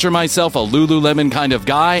did I picture myself a Lululemon kind of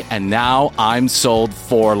guy, and now I'm sold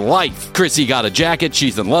for life. Chrissy got a jacket.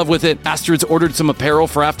 She's in love with it. Astrid's ordered some apparel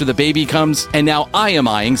for after the baby comes, and now I am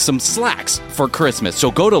eyeing some slacks for Christmas. So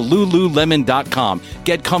go to lululemon.com.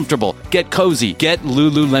 Get comfortable, get cozy, get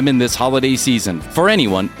Lululemon this holiday season for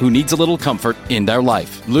anyone who needs a little comfort in their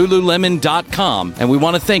life. Lululemon.com, and we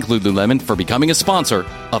want to thank Lululemon for becoming a sponsor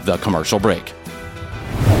of the Commercial Break.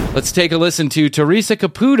 Let's take a listen to Teresa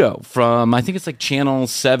Caputo from, I think it's like Channel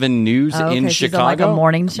 7 News in Chicago. She's on like a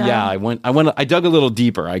morning show. Yeah, I dug a little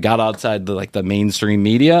deeper. I got outside the mainstream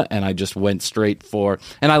media, and I just went straight for,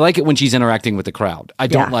 and I like it when she's interacting with the crowd. I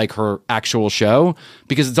don't like her actual show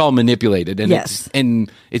because it's all manipulated, and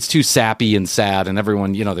it's too sappy and sad, and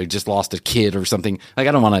everyone, they just lost a kid or something. Like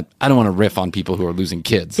I don't want to riff on people who are losing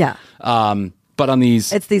kids. Yeah. But on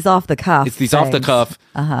these, it's these off the cuff. It's these off the cuff.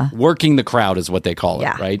 Working the crowd is what they call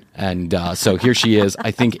it, right? And so here she is. I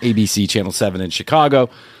think ABC Channel 7 in Chicago.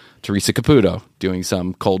 Teresa Caputo doing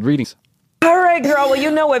some cold readings. All right, girl. Well, you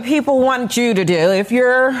know what people want you to do. If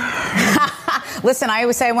you're, listen, I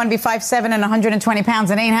always say I want to be 5'7" and 120 pounds.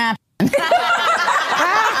 It ain't happening.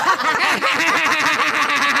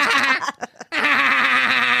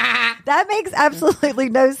 That makes absolutely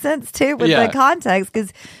no sense, too, with the context,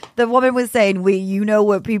 because the woman was saying, you know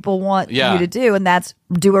what people want you to do, and that's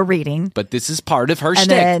do a reading. But this is part of her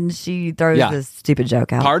shtick. And then she throws this stupid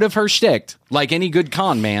joke out. Part of her shtick, like any good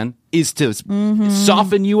con man, is to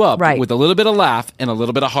soften you up with a little bit of laugh and a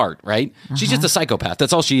little bit of heart, right? She's just a psychopath.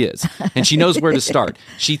 That's all she is. And she knows where to start.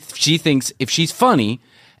 She thinks if she's funny,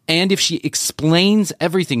 and if she explains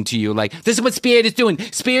everything to you, like, this is what Spirit is doing.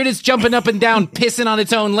 Spirit is jumping up and down, pissing on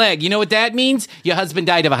its own leg. You know what that means? Your husband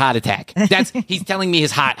died of a heart attack. He's telling me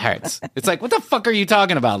his heart hurts. It's like, what the fuck are you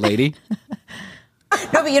talking about, lady?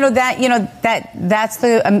 No, but that's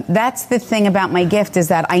the thing about my gift is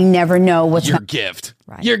that I never know what's your gift.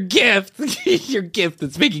 Right. Your gift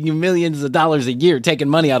that's making you millions of dollars a year, taking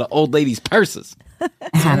money out of old ladies' purses.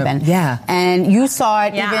 Happen. Yeah. And you saw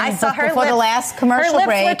it I saw her before the last commercial her lips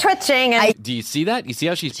break. were twitching. And do you see that? You see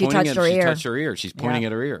how she's pointing at her ear? She touched her ear. She's pointing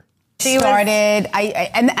at her ear. started.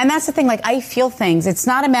 And that's the thing. Like, I feel things. It's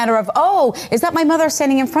not a matter of, oh, is that my mother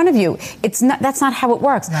standing in front of you? It's not. That's not how it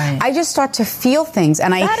works. Right. I just start to feel things,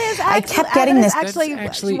 and I kept getting this. Actually,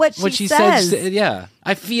 what she says. Yeah,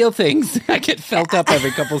 I feel things. I get felt up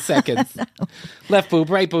every couple seconds. Left boob,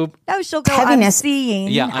 right boob. No, she'll go. Heaviness. I'm seeing.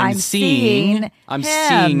 Yeah, I'm seeing him.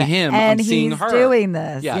 And I'm seeing her doing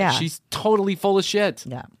this. Yeah, she's totally full of shit.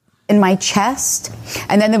 Yeah. In my chest,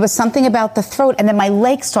 and then there was something about the throat, and then my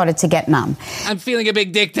legs started to get numb. I'm feeling a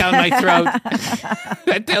big dick down my throat.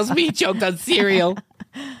 That tells me he choked on cereal.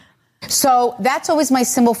 So that's always my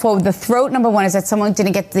symbol for the throat. Number one is that someone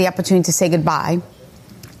didn't get the opportunity to say goodbye,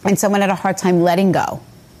 and someone had a hard time letting go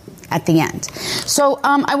at the end. So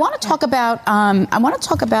I want to talk about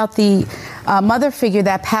the mother figure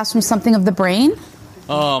that passed from something of the brain.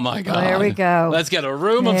 Oh, my God. There we go. Let's get a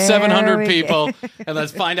room of 700 people, and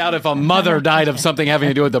let's find out if a mother died of something having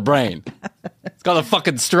to do with the brain. It's called a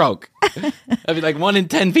fucking stroke. I mean, like 1 in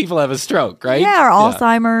 10 people have a stroke, right? Yeah, or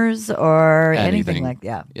Alzheimer's or anything like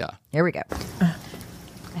that. Yeah. Here we go.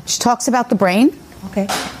 She talks about the brain. Okay.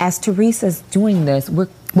 As Teresa's doing this,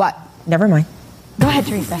 What? Never mind. Go ahead,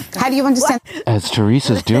 Teresa. How do you understand? As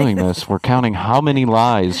Teresa's doing this, we're counting how many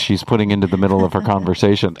lies she's putting into the middle of her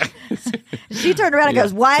conversation. She turned around and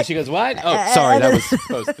goes, what? So she goes, what? Oh, sorry, that was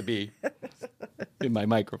supposed to be in my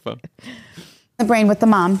microphone. The brain with the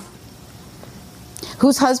mom,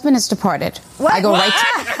 whose husband is departed. What? I go right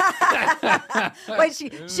to... Wait,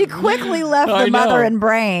 she quickly left the mother and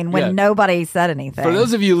brain when nobody said anything. For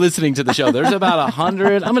those of you listening to the show, there's about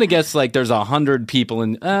 100. I'm going to guess like there's 100 people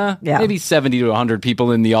in, maybe 70 to 100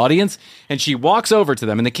 people in the audience. And she walks over to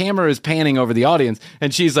them, and the camera is panning over the audience.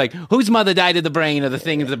 And she's like, "Whose mother died of the brain or the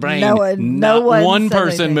thing of the brain?" No one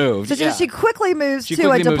person moved. So she quickly moves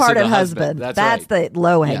to a departed husband. That's the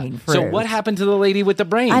low hanging fruit. So what happened to the lady with the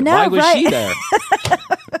brain? I know, Why was she there?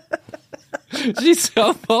 She's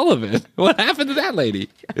so full of it. What happened to that lady?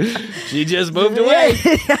 She just moved away.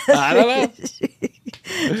 I don't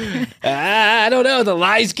know. I don't know. The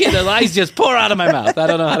lies just pour out of my mouth. I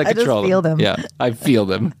don't know how to control them. I just feel them. Yeah, I feel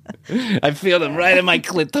them. I feel them right in my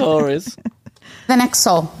clitoris. The next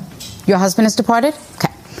soul. Your husband is departed?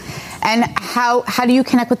 Okay. And how do you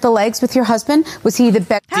connect with the legs with your husband? Was he the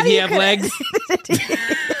best? Did he have legs?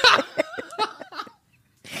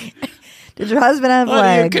 Did your husband have legs?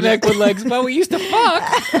 How do you connect with legs? Well, we used to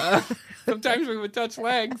fuck. Sometimes we would touch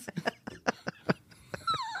legs.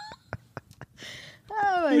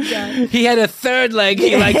 Oh, my God. He had a third leg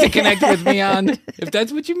he liked to connect with me on, if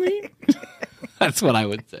that's what you mean. That's what I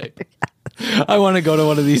would say. I want to go to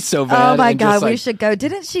one of these so bad. Oh my God, we should go.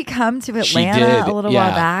 Didn't she come to Atlanta a little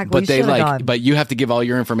while back? But but you have to give all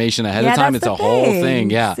your information ahead of time. It's a whole thing.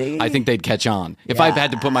 Yeah. See? I think they'd catch on. If I had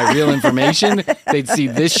to put my real information, they'd see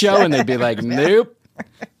this show and they'd be like, nope,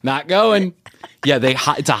 not going. Yeah,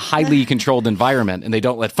 it's a highly controlled environment, and they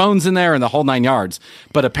don't let phones in there and the whole 9 yards.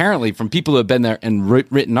 But apparently, from people who have been there and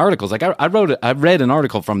written articles, like I read an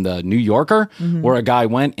article from the New Yorker where a guy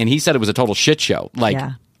went and he said it was a total shit show.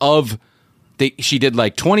 She did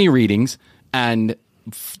like 20 readings, and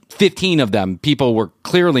 15 of them, people were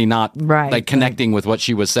clearly not connecting with what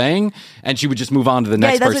she was saying, and she would just move on to the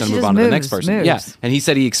next person and move on to the next person. Yeah, and he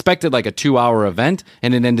said he expected like a 2-hour event,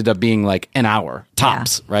 and it ended up being like an hour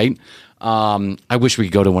tops, right? I wish we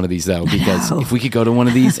could go to one of these though, because if we could go to one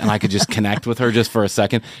of these and I could just connect with her just for a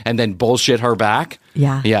second and then bullshit her back.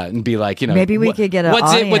 Yeah. Yeah. And be like, maybe we could get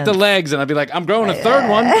what's it with the legs? And I'd be like, I'm growing a third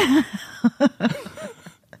one.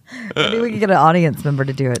 Maybe we could get an audience member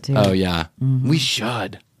to do it too. Oh yeah. Mm-hmm. We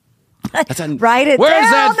should. Write it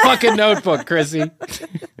Where's down. that fucking notebook, Chrissy?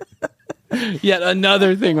 Yet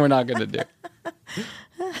another thing we're not going to do.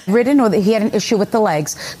 Ridden, or that he had an issue with the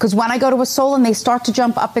legs, because when I go to a soul and they start to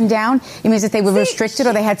jump up and down, it means that they were restricted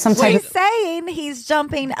or they had some type of... She's saying he's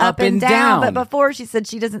jumping up and down, but before she said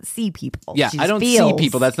she doesn't see people. Yeah, I don't see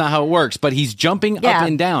people. That's not how it works, but he's jumping up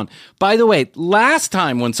and down. By the way, last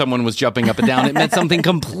time when someone was jumping up and down, it meant something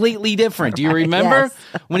completely different. Do you remember?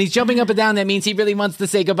 Yes. When he's jumping up and down, that means he really wants to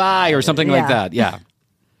say goodbye or something like that. Yeah.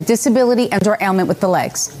 Disability and or ailment with the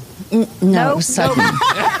legs. No.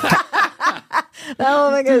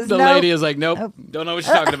 Oh my goodness. The lady is like, nope. Don't know what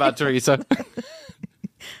you're talking about, Teresa.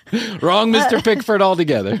 Wrong Mr. Pickford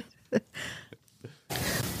altogether.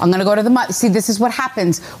 I'm going to go to the... See, this is what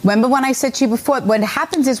happens. Remember when I said to you before, what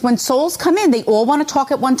happens is when souls come in, they all want to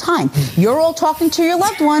talk at one time. You're all talking to your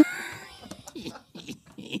loved one.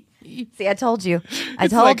 See, I told you.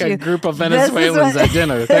 It's like a group of Venezuelans at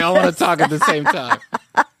dinner. They all want to talk at the same time.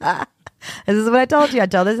 This is what I told you. I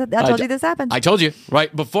told you this happened. I told you.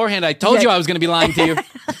 Right beforehand, I told you I was going to be lying to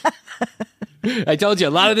you. I told you, a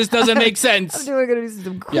lot of this doesn't make sense. I'm going to do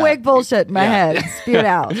some quick bullshit in my head. Spew it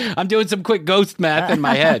out. I'm doing some quick ghost math in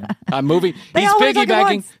my head. I'm moving. He's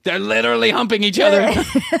piggybacking. They're literally humping each other.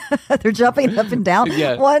 They're jumping up and down.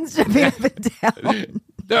 Yeah. One's jumping up and down.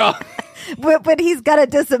 They're all... but he's got a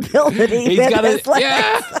disability. He's got his legs.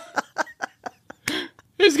 Yeah.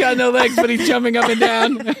 He's got no legs, but he's jumping up and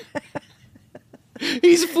down.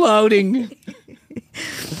 He's floating.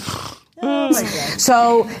 Oh my God.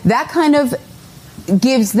 So that kind of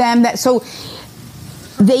gives them that. So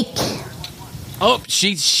they. Oh,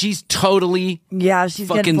 she's totally she's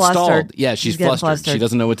fucking stalled. Yeah, she's flustered. She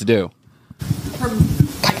doesn't know what to do.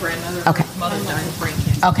 My grandmother, mother died of brain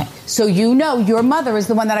cancer. Okay, so you know your mother is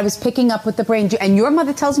the one that I was picking up with the brain, and your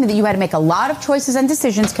mother tells me that you had to make a lot of choices and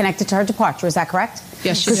decisions connected to her departure. Is that correct?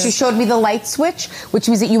 Yes, she Because she showed me the light switch, which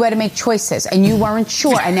means that you had to make choices, and you weren't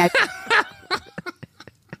sure, and now.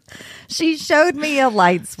 She showed me a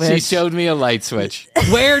light switch. She showed me a light switch.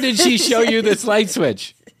 Where did she show you this light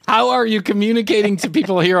switch? How are you communicating to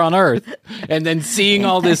people here on Earth and then seeing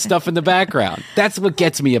all this stuff in the background? That's what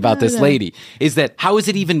gets me about this lady, is that how is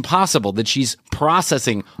it even possible that she's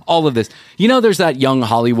processing all of this? You know, there's that young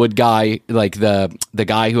Hollywood guy, like the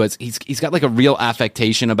guy who has, he's got like a real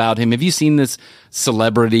affectation about him. Have you seen this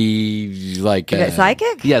celebrity, like...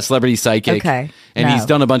 psychic? Yeah, celebrity psychic. Okay. And he's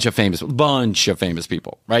done a bunch of famous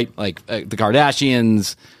people, right? Like the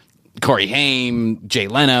Kardashians... Corey Haim, Jay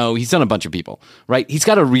Leno, he's done a bunch of people, right? He's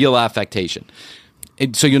got a real affectation.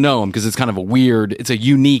 So you know him because it's kind of it's a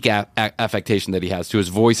unique affectation that he has to his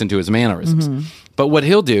voice and to his mannerisms. Mm-hmm. But what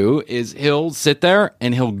he'll do is he'll sit there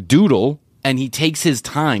and he'll doodle and he takes his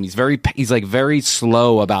time. He's like very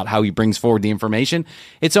slow about how he brings forward the information.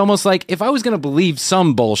 It's almost like if I was going to believe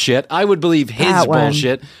some bullshit, I would believe his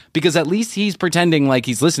bullshit because at least he's pretending like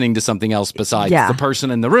he's listening to something else besides the person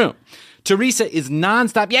in the room. Teresa is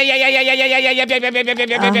nonstop.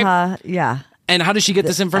 Yeah. And how does she get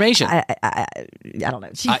this information? I don't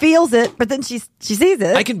know. She feels it, but then she sees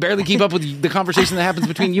it. I can barely keep up with the conversation that happens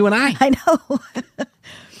between you and I. I know.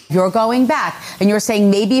 You're going back and you're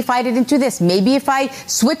saying, maybe if I didn't do this, maybe if I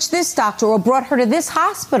switched this doctor or brought her to this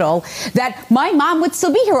hospital, that my mom would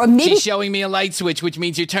still be here. Or maybe she's showing me a light switch, which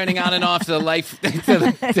means you're turning on and off the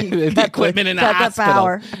the equipment in the hospital.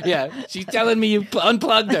 Power. Yeah, she's telling me you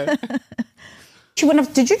unplugged her.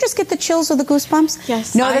 Did you just get the chills or the goosebumps?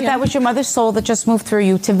 Yes. Know that was your mother's soul that just moved through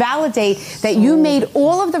you to validate that you made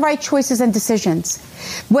all of the right choices and decisions.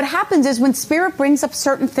 What happens is when spirit brings up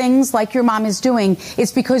certain things like your mom is doing,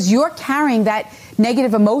 it's because you're carrying that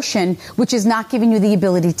negative emotion, which is not giving you the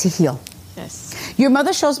ability to heal. Yes. Your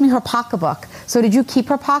mother shows me her pocketbook. So did you keep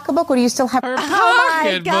her pocketbook or do you still have her pocketbook? Oh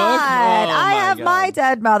my God. I have my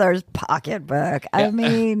dead mother's pocketbook. I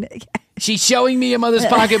mean... She's showing me a mother's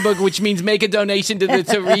pocketbook, which means make a donation to the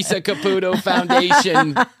Teresa Caputo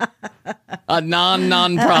Foundation, a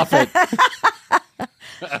non-profit.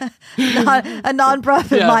 A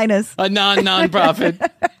non-profit minus. A non-profit.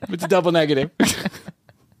 It's a double negative.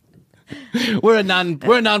 We're a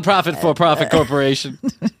non-profit for-profit corporation.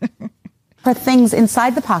 For things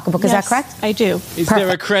inside the pocketbook, is that correct? I do. Is there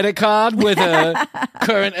a credit card with a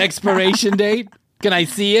current expiration date? Can I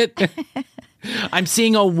see it? I'm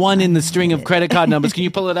seeing a 1 in the string of credit card numbers. Can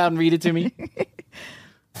you pull it out and read it to me?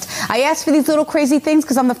 I ask for these little crazy things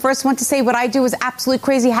because I'm the first one to say what I do is absolutely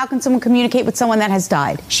crazy. How can someone communicate with someone that has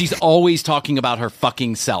died? She's always talking about her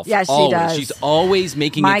fucking self. Yeah, she always. does. She's always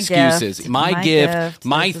making excuses. Gift. My gift,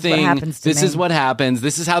 my thing. This is what happens.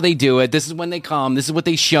 This is how they do it. This is when they come. This is what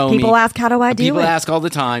they show me. People ask, how do I do it? People ask all the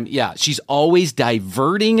time. Yeah, she's always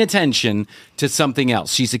diverting attention to something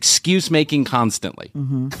else. She's excuse making constantly.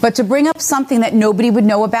 Mm-hmm. But to bring up something that nobody would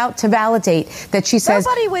know about, to validate that she says...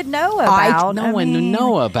 Nobody would know about. No one would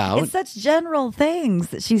know about. It's such general things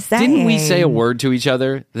that she's saying. Didn't we say a word to each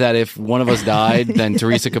other that if one of us died, then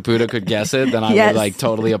Teresa Caputo could guess it, then I would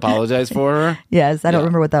totally apologize for her? Yes, I don't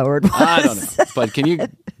remember what that word was. I don't know. But can you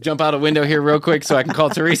jump out a window here real quick so I can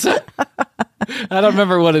call Teresa? I don't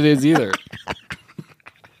remember what it is either.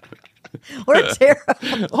 We're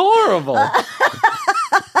terrible. Horrible.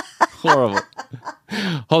 Horrible.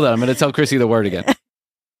 Hold on, I'm going to tell Chrissy the word again.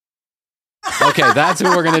 Okay, that's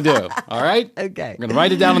what we're going to do. All right? Okay. We're going to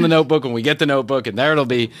write it down in the notebook when we get the notebook, and there it'll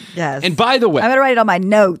be. Yes. And by the way, I'm going to write it on my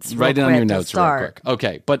notes. Write it on your notes real quick.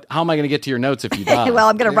 Okay, but how am I going to get to your notes if you die? Well,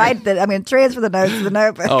 I'm going to I'm going to transfer the notes to the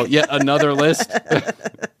notebook. Oh, yet another list?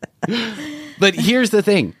 But here's the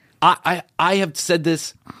thing. I have said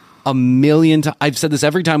this a million times. I've said this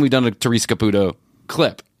every time we've done a Teresa Caputo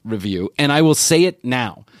clip review, and I will say it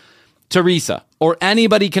now. Teresa, or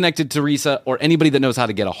anybody connected to Teresa, or anybody that knows how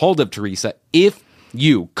to get a hold of Teresa, if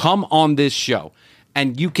you come on this show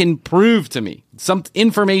and you can prove to me some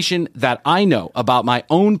information that I know about my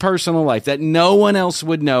own personal life that no one else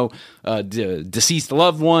would know, deceased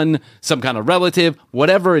loved one, some kind of relative,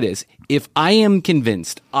 whatever it is, if I am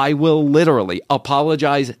convinced, I will literally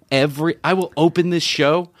apologize I will open this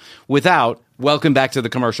show without welcome back to the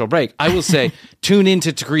commercial break. I will say, tune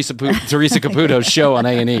into Teresa Caputo's show on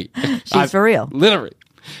A&E. She's for real. Literally.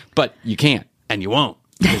 But you can't, and you won't,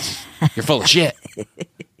 because you're full of shit.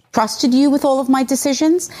 Trusted you with all of my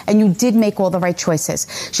decisions, and you did make all the right choices.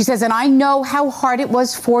 She says, and I know how hard it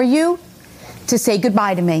was for you to say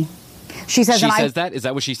goodbye to me. She says that? Is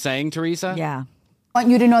that what she's saying, Teresa? Yeah. I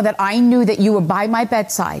want you to know that I knew that you were by my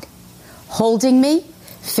bedside, holding me,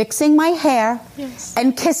 fixing my hair,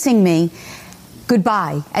 and kissing me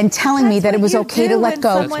goodbye, and telling me that it was okay to let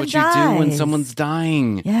go. That's what you do when someone's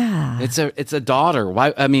dying. Yeah. It's a daughter.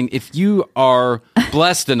 Why? I mean, if you are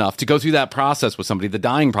blessed enough to go through that process with somebody, the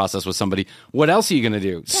dying process with somebody, what else are you going to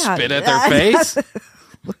do? Yeah. Spit at their face?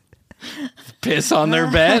 Piss on their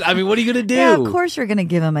bed? I mean, what are you going to do? Yeah, of course you're going to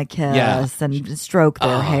give them a kiss and stroke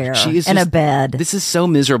their hair in a bed. This is so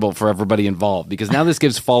miserable for everybody involved, because now this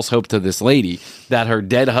gives false hope to this lady that her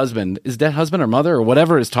dead husband or mother or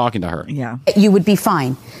whatever is talking to her. Yeah. You would be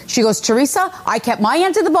fine. She goes, Teresa, I kept my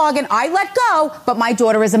end of the bargain. I let go, but my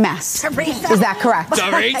daughter is a mess. Teresa. Is that correct?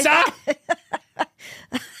 Teresa?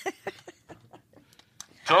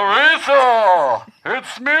 Teresa!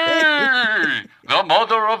 It's me! The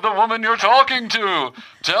mother of the woman you're talking to.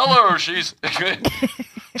 Tell her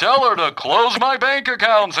Tell her to close my bank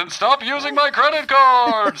accounts and stop using my credit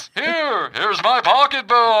cards. Here's my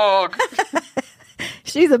pocketbook.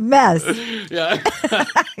 She's a mess. Yeah.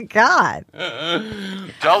 God.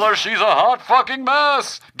 Tell her she's a hot fucking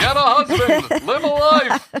mess. Get a husband. Live a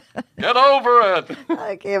life. Get over it.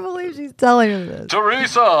 I can't believe she's telling her this.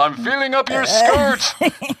 Teresa, I'm feeling up your skirt.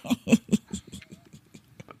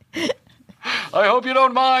 I hope you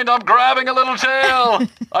don't mind. I'm grabbing a little tail.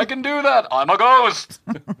 I can do that. I'm a ghost.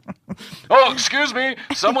 Oh, excuse me.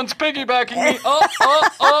 Someone's piggybacking me.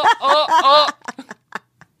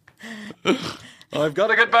 I've got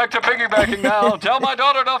to get back to piggybacking now. Tell my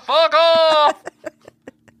daughter to fuck off.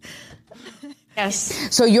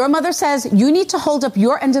 Yes. So your mother says you need to hold up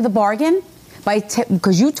your end of the bargain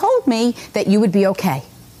because you told me that you would be okay.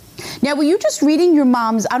 Now, were you just reading your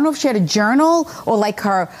mom's, I don't know if she had a journal or like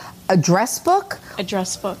her address book?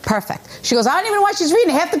 Address book. Perfect. She goes, I don't even know why she's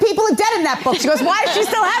reading. Half the people are dead in that book. She goes, why does she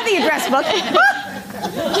still have the address book?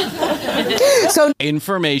 So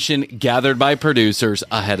information gathered by producers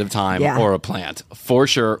ahead of time or a plant, for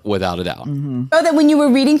sure, without a doubt. Mm-hmm. Know that when you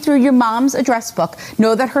were reading through your mom's address book,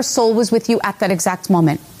 know that her soul was with you at that exact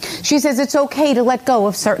moment. She says it's okay to let go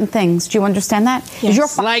of certain things. Do you understand that?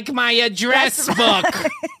 Yes. Like my address book.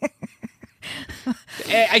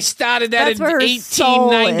 I started that in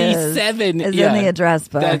 1897. Is in the address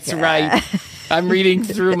book. That's right. I'm reading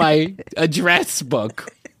through my address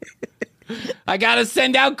book. I gotta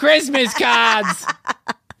send out Christmas cards.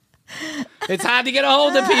 It's hard to get a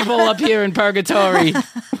hold of people up here in purgatory.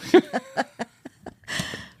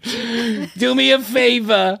 Do me a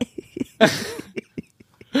favor.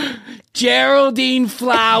 Geraldine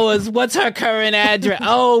Flowers. What's her current address?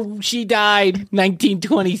 Oh, she died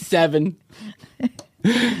 1927.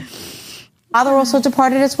 Father also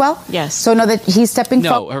departed as well? Yes. So know that he's stepping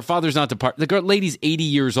forward? No, her father's not departed. The lady's 80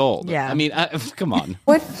 years old. Yeah. I mean, come on.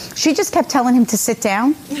 She just kept telling him to sit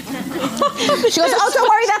down. She goes, oh, don't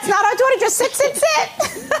worry, that's not our daughter. Just sit.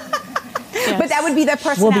 Yes. But that would be their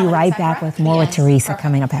personality. We'll be right back with more with Teresa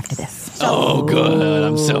coming up after this. Oh, good.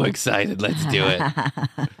 I'm so excited. Let's do it.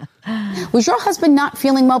 Was your husband not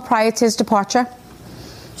feeling well prior to his departure?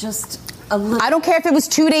 Just a little. I don't care if it was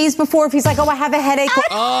 2 days before, if he's like, oh, I have a headache.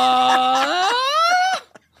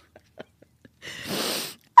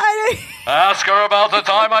 Ask her about the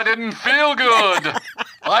time I didn't feel good.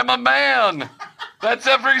 I'm a man. That's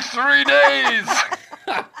every 3 days.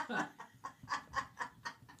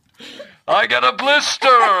 I get a blister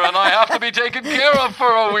and I have to be taken care of for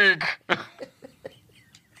a week.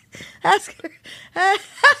 Ask her. Oh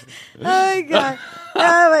my God.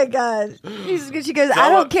 Oh my God. She goes, I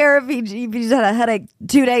don't care if he's had a headache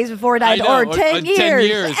 2 days before he died or 10 years. 10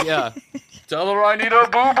 years, yeah. Tell her I need a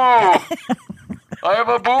boo-boo. I have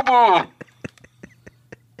a boo-boo.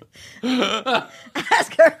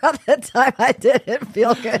 Ask her about the time I didn't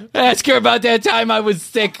feel good. Ask her about that time I was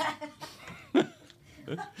sick.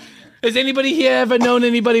 Has anybody here ever known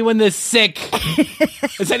anybody when they're sick?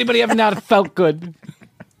 Has anybody ever not felt good?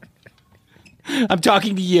 I'm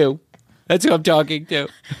talking to you. That's who I'm talking to.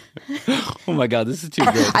 Oh my God, this is too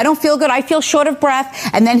good. I don't feel good. I feel short of breath.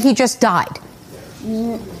 And then he just died.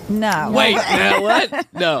 No. Wait, what?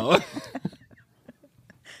 No.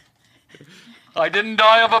 I didn't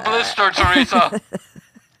die of a blister, Teresa.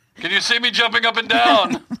 Can you see me jumping up and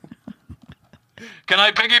down? Can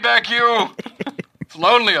I piggyback you? It's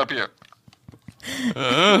lonely up here.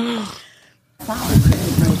 Broke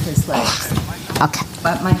his legs. Okay.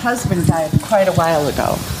 But my husband died quite a while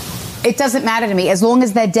ago. It doesn't matter to me. As long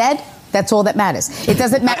as they're dead, that's all that matters. It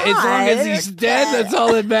doesn't matter. As long as he's dead, that's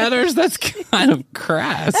all that matters. That's kind of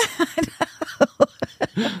crass.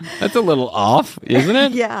 That's a little off, isn't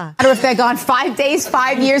it? Yeah. Matter if they're gone 5 days,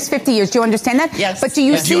 5 years, 50 years. Do you understand that? Yes. But do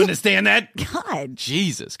you see? Do you understand that? God.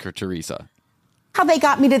 Jesus, Teresa. How they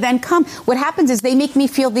got me to then come. What happens is they make me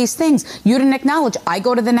feel these things. You didn't acknowledge. I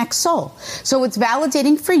go to the next soul. So it's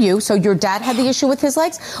validating for you. So your dad had the issue with his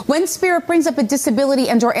legs. When spirit brings up a disability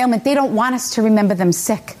and or ailment, they don't want us to remember them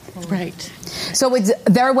sick. Right. So it's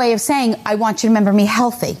their way of saying, I want you to remember me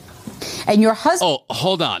healthy. And your husband... Oh,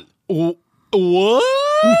 hold on. What?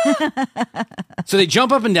 So they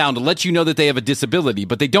jump up and down to let you know that they have a disability,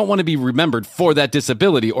 but they don't want to be remembered for that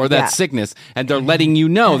disability or that sickness, and they're letting you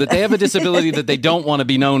know that they have a disability that they don't want to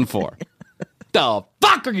be known for. The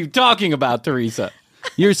fuck are you talking about, Teresa?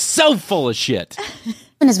 You're so full of shit.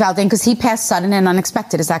 Is validating because he passed sudden and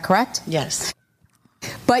unexpected. Is that correct? Yes.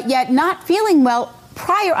 But yet not feeling well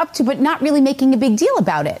prior up to, but not really making a big deal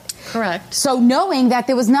about it. Correct. So knowing that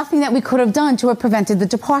there was nothing that we could have done to have prevented the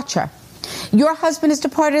departure. Your husband has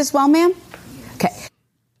departed as well, ma'am? Okay.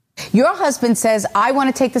 Your husband says, I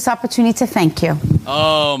want to take this opportunity to thank you.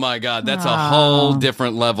 Oh, my God. That's a whole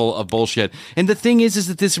different level of bullshit. And the thing is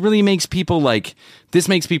that this really makes people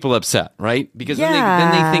upset, right? Because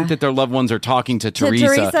then they think that their loved ones are talking to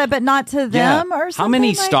Teresa. But not to them or something. How many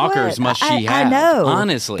like stalkers what? must she have? I know.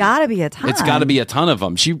 Honestly. Gotta be a ton. It's got to be a ton of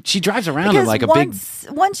them. She drives around in like a big...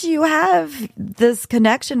 Once you have this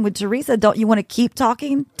connection with Teresa, don't you want to keep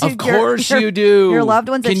talking to Of course you do. Your loved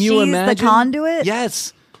ones? Can you she's imagine? The conduit?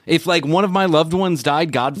 Yes. If like one of my loved ones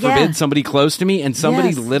died, God forbid, somebody close to me, and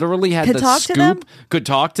somebody literally had the scoop, could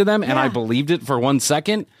talk to them, and I believed it for 1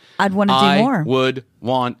 second, I'd want to do more. I would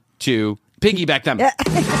want to piggyback them. Yeah.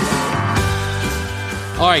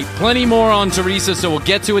 All right, plenty more on Teresa, so we'll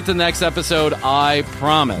get to it the next episode, I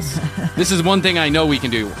promise. This is one thing I know we can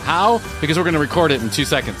do. How? Because we're going to record it in 2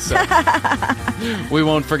 seconds, so we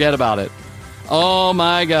won't forget about it. Oh,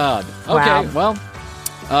 my God. Okay, well...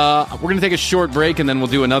 we're going to take a short break, and then we'll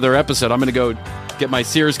do another episode. I'm going to go get my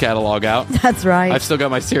Sears catalog out. That's right. I've still got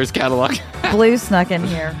my Sears catalog. Blue snuck in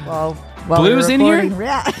here. Well, Blue's in here?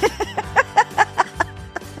 Yeah.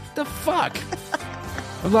 The fuck?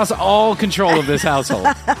 I've lost all control of this household.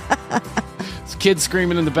 There's kids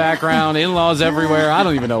screaming in the background, in-laws everywhere. I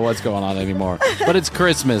don't even know what's going on anymore. But it's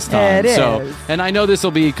Christmas time. It is. And I know this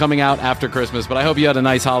will be coming out after Christmas, but I hope you had a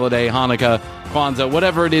nice holiday, Hanukkah, Kwanzaa,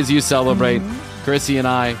 whatever it is you celebrate. Chrissy and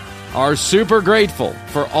I are super grateful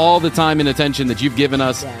for all the time and attention that you've given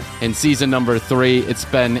us in season number 3. It's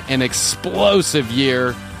been an explosive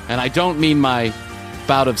year, and I don't mean my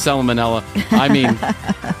bout of salmonella. I mean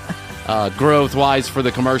growth-wise for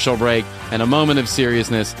the commercial break and a moment of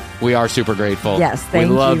seriousness. We are super grateful. Yes, thank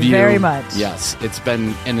we love you very much. Yes, it's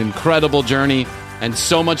been an incredible journey and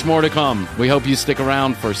so much more to come. We hope you stick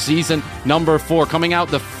around for season number 4, coming out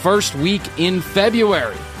the first week in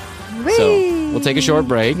February. Whee! So we'll take a short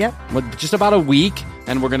break. Yep. Just about a week,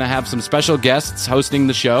 and we're going to have some special guests hosting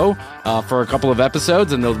the show for a couple of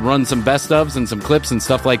episodes, and they'll run some best ofs and some clips and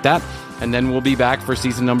stuff like that. And then we'll be back for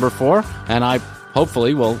season number 4, and I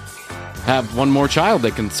hopefully will have one more child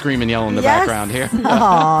that can scream and yell in the background here.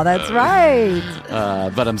 Oh, that's right.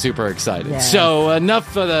 But I'm super excited. Yes. So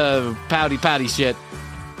enough of the pouty shit.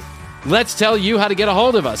 Let's tell you how to get a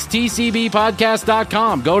hold of us.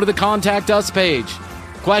 TCBpodcast.com. Go to the Contact Us page.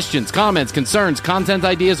 Questions, comments, concerns, content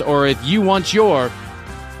ideas, or if you want your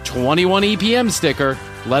 21 EPM sticker,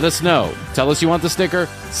 let us know. Tell us you want the sticker.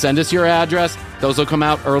 Send us your address. Those will come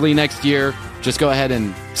out early next year. Just go ahead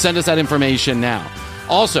and send us that information now.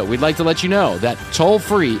 Also, we'd like to let you know that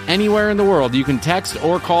toll-free, anywhere in the world, you can text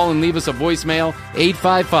or call and leave us a voicemail,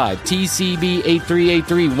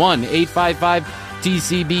 855-TCB-8383,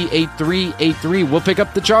 1-855-TCB-8383. We'll pick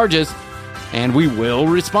up the charges, and we will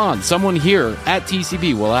respond. Someone here at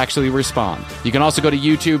TCB will actually respond. You can also go to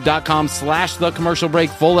youtube.com/The Commercial Break.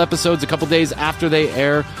 Full episodes a couple days after they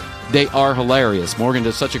air. They are hilarious. Morgan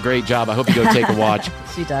does such a great job. I hope you go take a watch.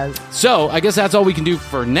 She does. So, I guess that's all we can do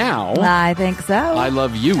for now. I think so. I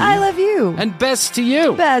love you. I love you. And best to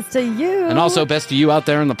you. Best to you. And also best to you out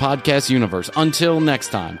there in the podcast universe. Until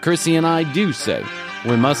next time, Chrissy and I do say,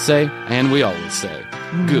 we must say, and we always say,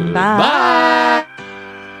 goodbye. Bye.